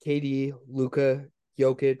 KD, Luka,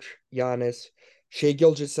 Jokic, Giannis, Shai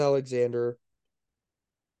Gilgeous-Alexander,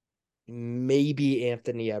 maybe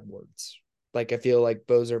Anthony Edwards. Like, I feel like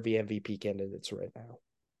those are the MVP candidates right now.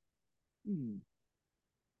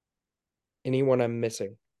 Anyone I'm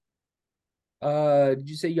missing? Did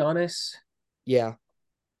you say Giannis? Yeah.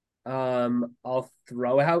 I'll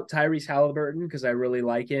throw out Tyrese Halliburton because I really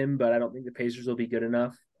like him, but I don't think the Pacers will be good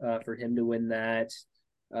enough for him to win that.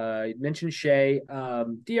 You mentioned Shea.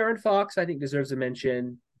 De'Aaron Fox, I think, deserves a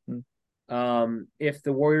mention. If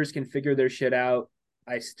the Warriors can figure their shit out,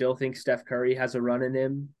 I still think Steph Curry has a run in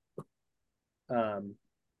him.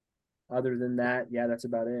 Other than that, yeah, that's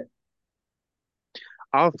about it.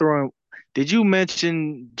 I'll throw in. Did you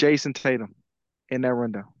mention Jason Tatum in that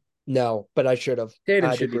rundown? No, but I should have. Tatum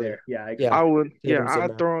I'd should agree. be there. Yeah, I agree. Yeah. I would. Yeah, Tatum's in I'd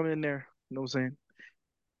there. throw him in there. You know what I'm saying?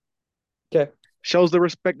 Okay. Shows the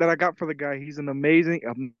respect that I got for the guy. He's an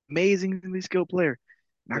amazingly skilled player.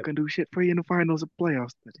 Not Yep. gonna do shit for you in the finals or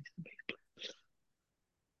playoffs. But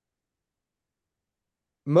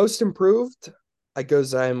Most improved, I go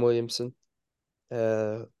Zion Williamson.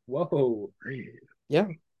 Whoa. Yeah.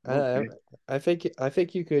 okay. I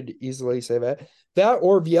think you could easily say that. That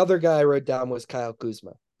or the other guy I wrote down was Kyle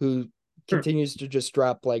Kuzma, who continues to just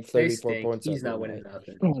drop like They 34 stink. points He's every not winning night.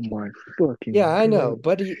 nothing. Oh my fucking Yeah, I know, God.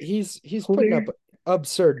 but he's putting up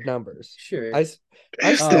absurd numbers. Sure. I It's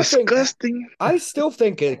still think disgusting.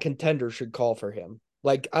 a contender should call for him.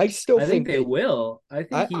 Like I still I think think they that will. I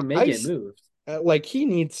think he may get moved. like he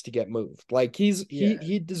needs to get moved. Like Yeah.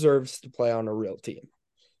 he deserves to play on a real team.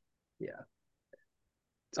 Yeah.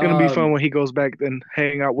 It's gonna be fun when he goes back and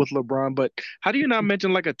hang out with LeBron. But how do you not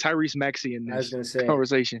mention like a Tyrese Maxey in I was this gonna say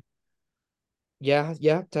conversation? Yeah,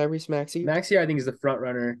 Tyrese Maxey. Maxey, I think, is the front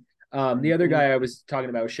runner. The other guy I was talking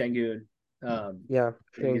about was Şengün. Yeah,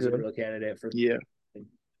 I think he's a real candidate for. Yeah.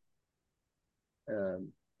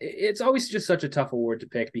 It's always just such a tough award to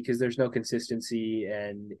pick because there's no consistency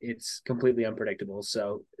and it's completely unpredictable.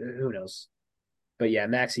 So who knows? But yeah,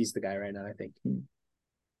 Maxey's the guy right now, I think.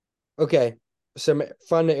 Okay, some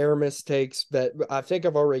fun Aramis takes that I think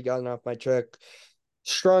I've already gotten off my check.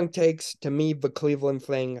 Strong takes to me, the Cleveland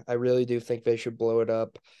thing. I really do think they should blow it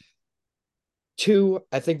up. 2,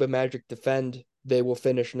 I think the Magic defend. They will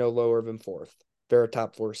finish no lower than 4th. They're a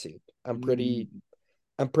top 4 seed. I'm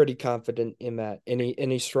pretty confident in that.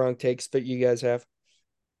 Any strong takes that you guys have?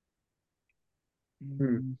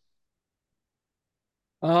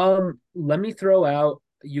 Let me throw out.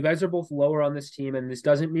 You guys are both lower on this team, and this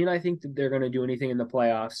doesn't mean I think that they're going to do anything in the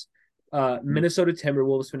playoffs. Minnesota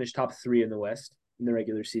Timberwolves finished top 3 in the West in the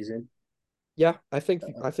regular season. Yeah, I think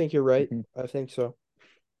you're right. I think so.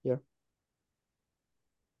 Yeah.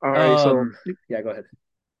 All right, so yeah, go ahead.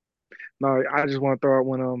 No, I just want to throw out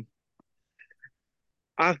one.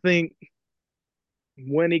 I think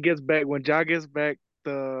when he gets back, when Ja gets back,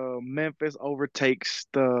 the Memphis overtakes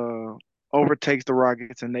the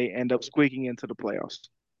Rockets, and they end up squeaking into the playoffs,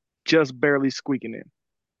 just barely squeaking in.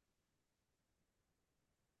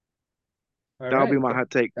 That'll be my hot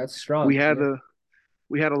take. That's strong. We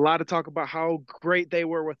had a lot to talk about how great they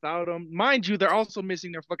were without him. Mind you, they're also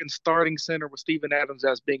missing their fucking starting center with Steven Adams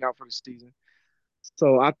as being out for the season.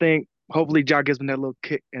 So I think hopefully Ja gives them that little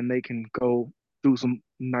kick and they can go do some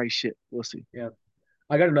nice shit. We'll see. Yeah.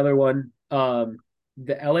 I got another one. The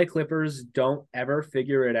LA Clippers don't ever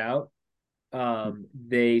figure it out.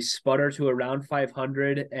 They sputter to around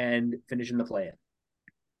 500 and finish in the play-in.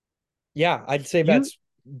 Yeah, I'd say that's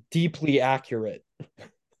deeply accurate.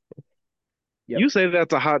 You say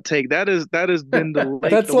that's a hot take. That has been the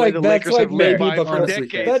that's way the Lakers have led by for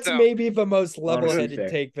decades. That's maybe the most level-headed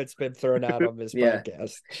take that's been thrown out on this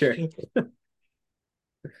podcast. Sure.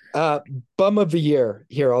 Bum of the year.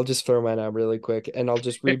 Here, I'll just throw mine out really quick, and I'll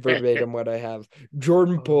just read verbatim what I have.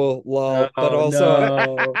 Jordan Poole, lol, but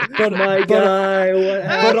also, but my guy, what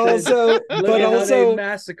happened? but also,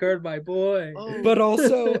 massacred my boy. But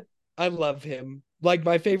also, I love him. Like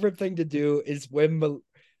my favorite thing to do is when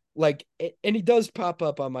and he does pop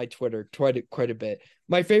up on my Twitter quite a bit.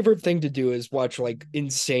 My favorite thing to do is watch like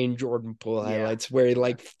insane Jordan Poole highlights where he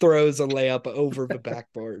like throws a layup over the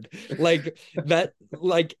backboard. Like that,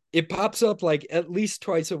 like it pops up like at least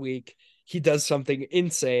twice a week. He does something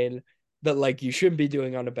insane that like you shouldn't be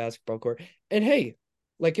doing on a basketball court. And hey,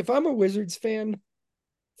 like if I'm a Wizards fan,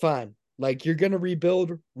 fine. Like you're gonna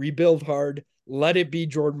rebuild hard. Let it be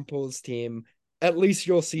Jordan Poole's team. At least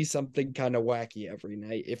you'll see something kind of wacky every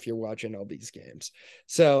night if you're watching all these games.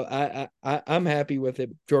 So I'm happy with it.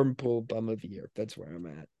 Jordan Poole, bum of the year. That's where I'm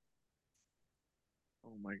at.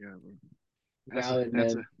 Oh my god, bro. Valid,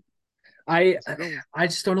 man. I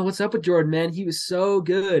just don't know what's up with Jordan, man. He was so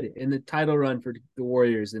good in the title run for the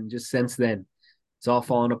Warriors, and just since then, it's all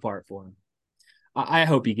falling apart for him. I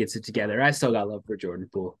hope he gets it together. I still got love for Jordan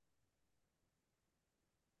Poole.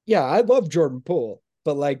 Yeah, I love Jordan Poole.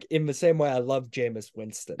 But like in the same way, I love Jameis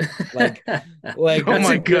Winston. Like that's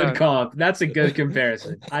a good comp. That's a good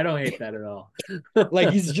comparison. I don't hate that at all. Like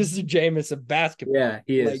he's just a Jameis of basketball. Yeah,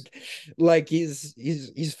 he is. Like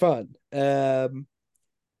he's fun. Any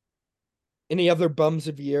other bums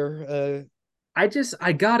of the year? I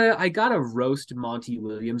gotta roast Monty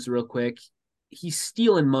Williams real quick. He's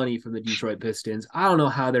stealing money from the Detroit Pistons. I don't know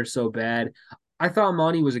how they're so bad. I thought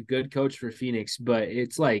Monty was a good coach for Phoenix, but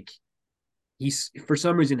it's like he's for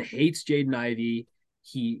some reason hates Jaden Ivey.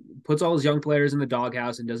 He puts all his young players in the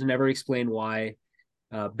doghouse and doesn't ever explain why.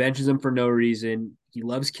 Benches him for no reason. He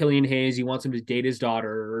loves Killian Hayes. He wants him to date his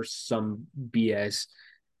daughter or some BS.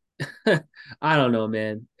 I don't know,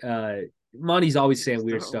 man. Monty's always saying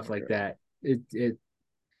weird stuff like that.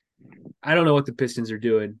 I don't know what the Pistons are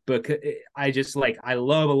doing, but I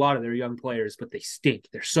love a lot of their young players, but they stink.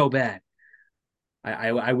 They're so bad.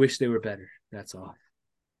 I wish they were better. That's all.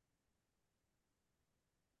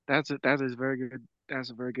 That is very good. That's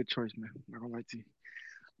a very good choice, man. I'm not gonna lie to you.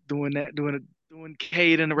 Doing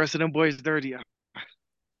Cade and the rest of them boys dirty.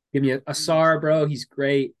 Give me a Sar, bro. He's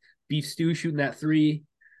great. Beef Stew shooting that three.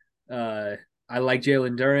 I like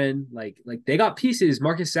Jalen Duren. Like they got pieces.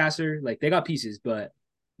 Marcus Sasser, like they got pieces, but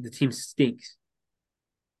the team stinks.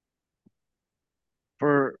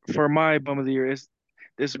 For my bum of the year,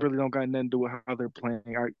 this really don't got nothing to do with how they're playing.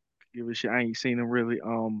 I give a shit. I ain't seen him really.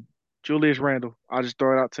 Julius Randle. I'll just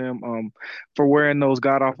throw it out to him. For wearing those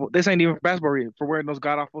god awful. This ain't even basketball related. For wearing those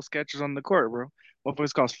god awful sketches on the court, bro.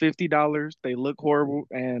 Motherfuckers cost $50. They look horrible,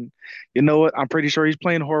 and you know what? I'm pretty sure he's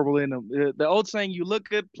playing horrible in them. The old saying, "You look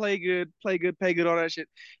good, play good, pay good," all that shit.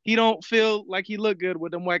 He don't feel like he look good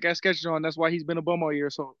with them whack ass sketches on. That's why he's been a bum all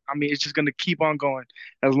year. So I mean, it's just gonna keep on going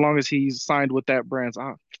as long as he's signed with that brand.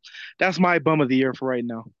 So, that's my bum of the year for right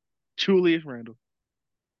now. Julius Randle.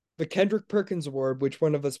 The Kendrick Perkins Award, which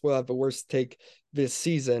one of us will have the worst take this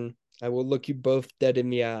season? I will look you both dead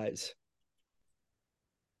in the eyes.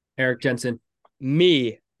 Eric Jensen.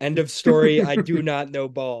 Me. End of story. I do not know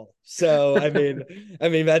ball. So I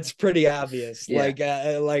mean that's pretty obvious. Yeah.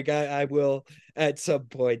 I will at some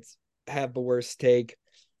point have the worst take.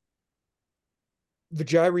 The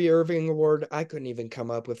Kyrie Irving Award, I couldn't even come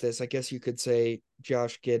up with this. I guess you could say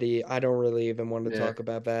Josh Giddey. I don't really even want to talk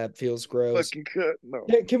about that. It feels gross. Fucking good. No.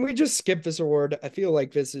 Yeah, can we just skip this award? I feel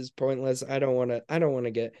like this is pointless. I don't want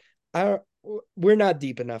to get. We're not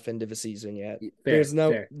deep enough into the season yet. There's no.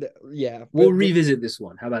 Fair. Yeah. We'll revisit this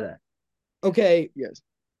one. How about that? Okay. Yes.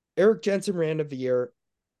 Eric Jensen Rand of the Year.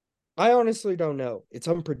 I honestly don't know. It's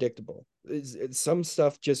unpredictable. Some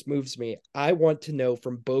stuff just moves me. I want to know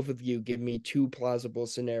from both of you. Give me two plausible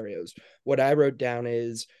scenarios. What I wrote down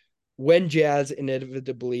is when Jazz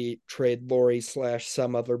inevitably trade Laurie /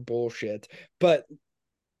 some other bullshit. But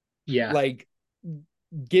yeah, like,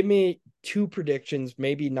 give me two predictions,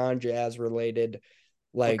 maybe non-Jazz related.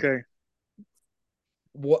 Like, okay.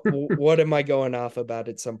 what am I going off about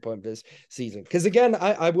at some point this season? Because again,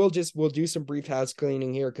 we'll do some brief house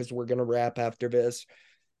cleaning here because we're gonna wrap after this.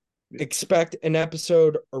 Expect an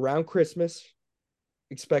episode around Christmas.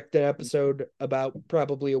 Expect an episode about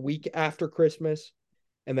probably a week after Christmas,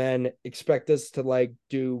 and then expect us to like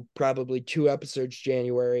do probably 2 episodes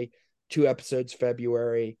January, 2 episodes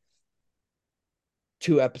February,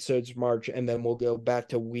 2 episodes March, and then we'll go back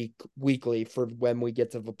to weekly for when we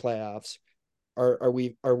get to the playoffs. Are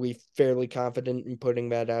we fairly confident in putting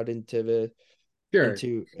that out into the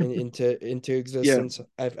into existence?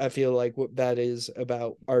 Yeah. I feel like what that is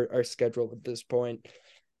about our schedule at this point.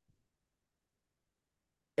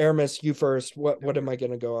 Aramis, you first. What am I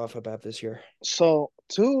going to go off about this year? So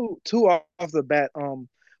two off the bat.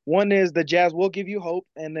 One is the Jazz will give you hope,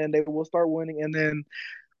 and then they will start winning, and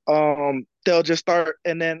then they'll just start,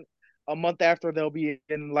 and then a month after they'll be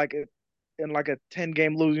in like a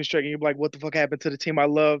 10-game losing streak, and you're like, what the fuck happened to the team I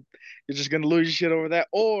love? You're just gonna lose your shit over that,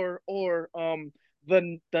 or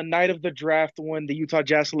the night of the draft when the Utah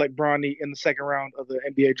Jazz select Bronny in the second round of the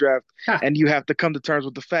NBA draft, and you have to come to terms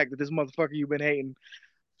with the fact that this motherfucker you've been hating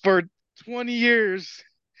for 20 years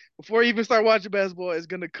before you even start watching basketball is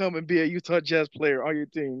gonna come and be a Utah Jazz player on your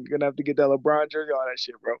team. You're gonna have to get that LeBron jersey, all that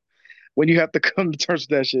shit, bro. When you have to come to terms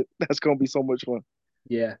with that shit, that's gonna be so much fun.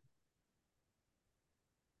 Yeah.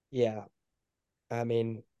 Yeah. I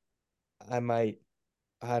mean, I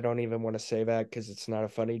don't even want to say that because it's not a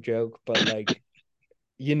funny joke, but like,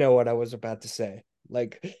 you know what I was about to say.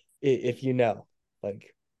 Like, if you know,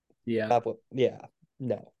 like, yeah,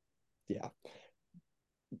 no, yeah,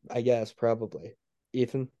 I guess probably.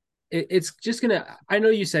 Ethan? It's just gonna. I know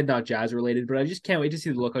you said not Jazz related, but I just can't wait to see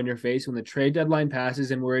the look on your face when the trade deadline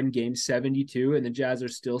passes and we're in game 72 and the Jazz are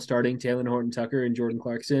still starting Taylor Horton Tucker and Jordan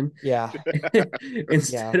Clarkson. Yeah.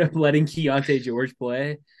 Instead of letting Keontae George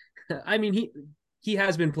play. I mean, he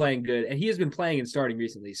has been playing good and he has been playing and starting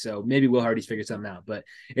recently. So maybe Will Hardy's figured something out. But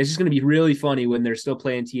it's just going to be really funny when they're still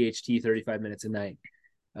playing THT 35 minutes a night.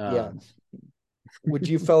 Yeah. Would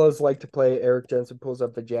you fellas like to play Eric Jensen pulls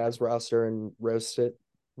up the Jazz roster and roast it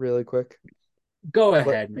really quick? Go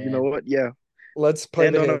ahead, man. You know what? Yeah. Let's play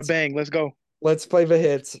the hits. A bang. Let's go. Let's play the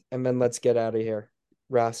hits and then let's get out of here.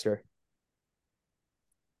 Roster.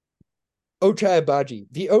 Ochai Agbaji.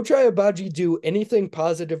 The Ochai Agbaji do anything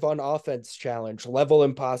positive on offense challenge. Level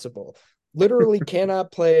impossible. Literally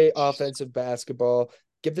cannot play offensive basketball.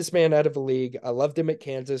 Get this man out of the league. I loved him at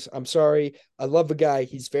Kansas. I'm sorry. I love the guy.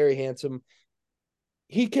 He's very handsome.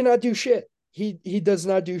 He cannot do shit. He does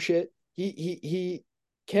not do shit. He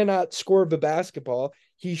cannot score the basketball.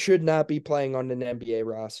 He should not be playing on an NBA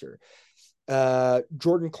roster.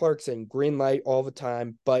 Jordan Clarkson, green light all the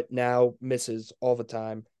time, but now misses all the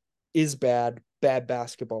time. Is bad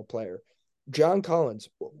basketball player. John Collins,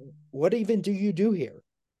 what even do you do here?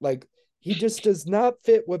 Like, He just does not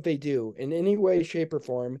fit what they do in any way, shape, or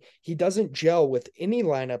form. He doesn't gel with any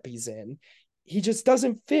lineup he's in. He just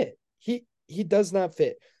doesn't fit. He does not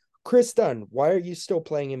fit. Chris Dunn, why are you still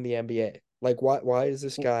playing in the NBA? Like, why is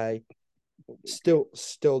this guy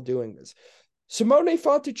still doing this? Simone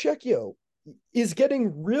Fontecchio is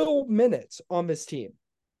getting real minutes on this team.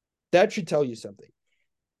 That should tell you something.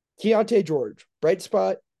 Keontae George, bright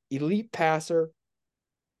spot, elite passer,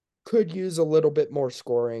 could use a little bit more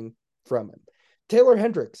scoring from him. Taylor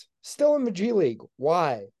Hendricks, still in the G League.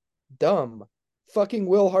 Why? Dumb. Fucking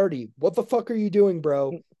Will Hardy. What the fuck are you doing,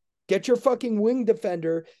 bro? Get your fucking wing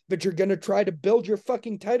defender that you're going to try to build your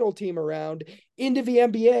fucking title team around into the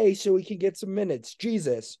NBA so he can get some minutes.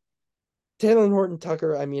 Jesus. Taylor Horton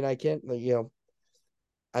Tucker, I mean, I can't,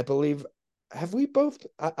 I believe, have we both,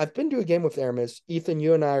 I've been to a game with Aramis. Ethan,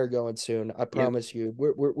 you and I are going soon. I promise you.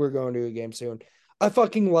 We're going to a game soon. I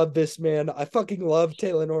fucking love this man. I fucking love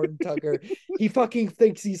Taylor Horton Tucker. He fucking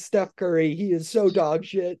thinks he's Steph Curry. He is so dog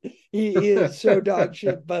shit. He is so dog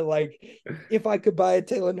shit. But like, if I could buy a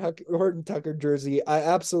Taylor Horton Tucker jersey, I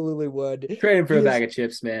absolutely would. Trade him for a bag of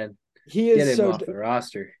chips, man. He is Get him off the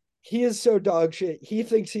roster. He is so dog shit. He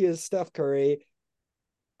thinks he is Steph Curry.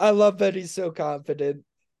 I love that he's so confident.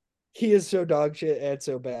 He is so dog shit and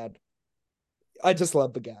so bad. I just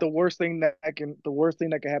love the guy. The worst thing that can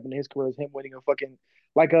happen in his career is him winning a fucking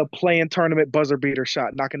like a playing tournament buzzer beater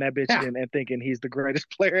shot, knocking that bitch in and thinking he's the greatest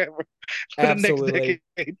player ever for Absolutely. the next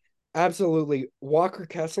decade. Absolutely. Walker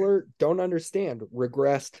Kessler, don't understand,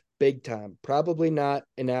 regressed big time. Probably not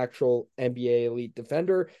an actual NBA elite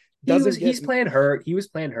defender. He's playing hurt. He was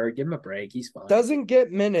playing hurt. Give him a break. He's fine. Doesn't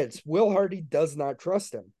get minutes. Will Hardy does not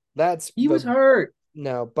trust him. He was hurt.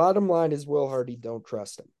 No, bottom line is Will Hardy don't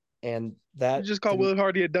trust him. And that you just call Will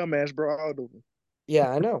Hardy a dumbass, bro.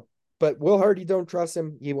 Yeah, I know. But Will Hardy don't trust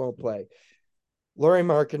him. He won't play. Lauri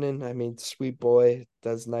Markkanen, I mean, sweet boy,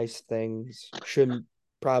 does nice things. Shouldn't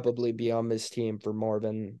probably be on this team for more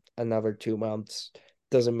than another 2 months.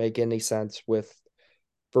 Doesn't make any sense with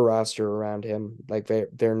the roster around him. Like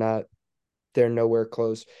they're nowhere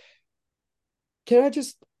close.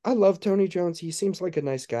 I love Tony Jones. He seems like a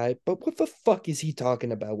nice guy, but what the fuck is he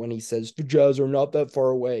talking about when he says the Jazz are not that far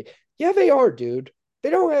away? Yeah, they are, dude. They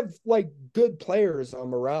don't have like good players on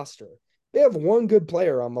the roster. They have one good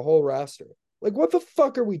player on the whole roster. Like, what the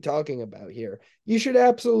fuck are we talking about here? You should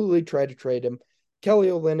absolutely try to trade him. Kelly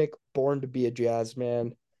Olynyk, born to be a Jazz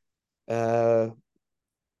man. Bryce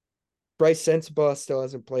Sensabaugh still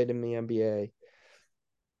hasn't played in the NBA.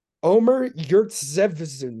 Omer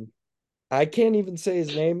Yurtseven. I can't even say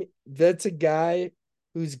his name. That's a guy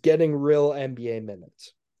who's getting real NBA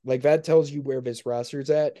minutes. Like, that tells you where this roster's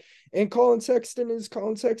at. And Colin Sexton is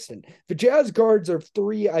Colin Sexton. The Jazz guards are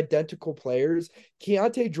 3 identical players.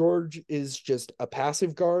 Keontae George is just a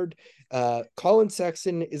passive guard. Colin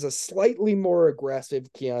Sexton is a slightly more aggressive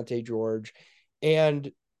Keontae George. And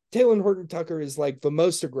Taylor Horton Tucker is like the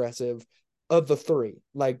most aggressive of the 3.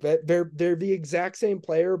 Like, they're the exact same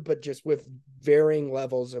player, but just with varying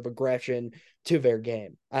levels of aggression to their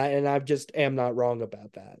game. And I just am not wrong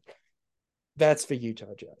about that. That's the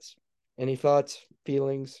Utah Jazz. Any thoughts,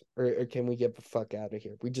 feelings, or can we get the fuck out of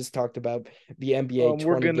here? We just talked about the NBA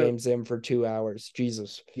 20 games in for 2 hours.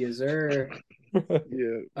 Jesus. Yes, sir.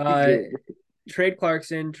 Yeah. Trade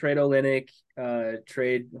Clarkson, trade Olynyk,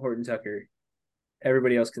 trade Horton Tucker.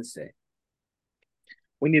 Everybody else can stay.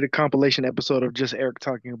 We need a compilation episode of just Eric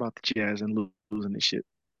talking about the Jazz and losing this shit.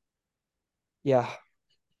 Yeah,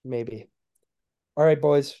 maybe. All right,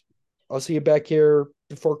 boys. I'll see you back here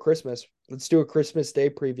before Christmas. Let's do a Christmas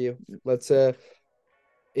Day preview. Let's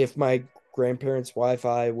if my grandparents'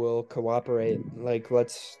 Wi-Fi will cooperate, like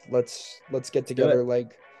let's get together.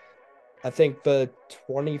 Like, I think the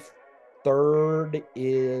 23rd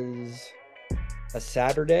is a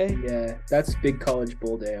Saturday. Yeah, that's big college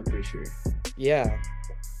bowl day, I'm pretty sure. Yeah.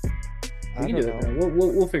 We can do it.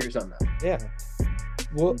 We'll figure something out. Yeah.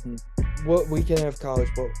 We can have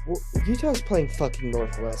college bowl. Utah's playing fucking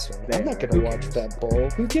Northwestern. I'm not gonna watch that bowl.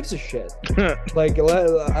 Who gives a shit? Like,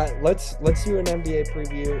 let's do an NBA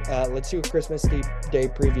preview. Let's do a Christmas Day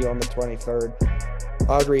preview on the 23rd.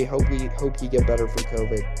 Audrey, hope you get better from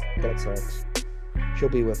COVID. That sucks. She'll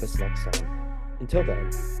be with us next time. Until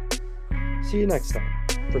then, see you next time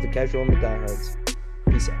for the Casual and the Diehards.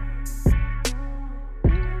 Peace out.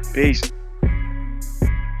 Peace.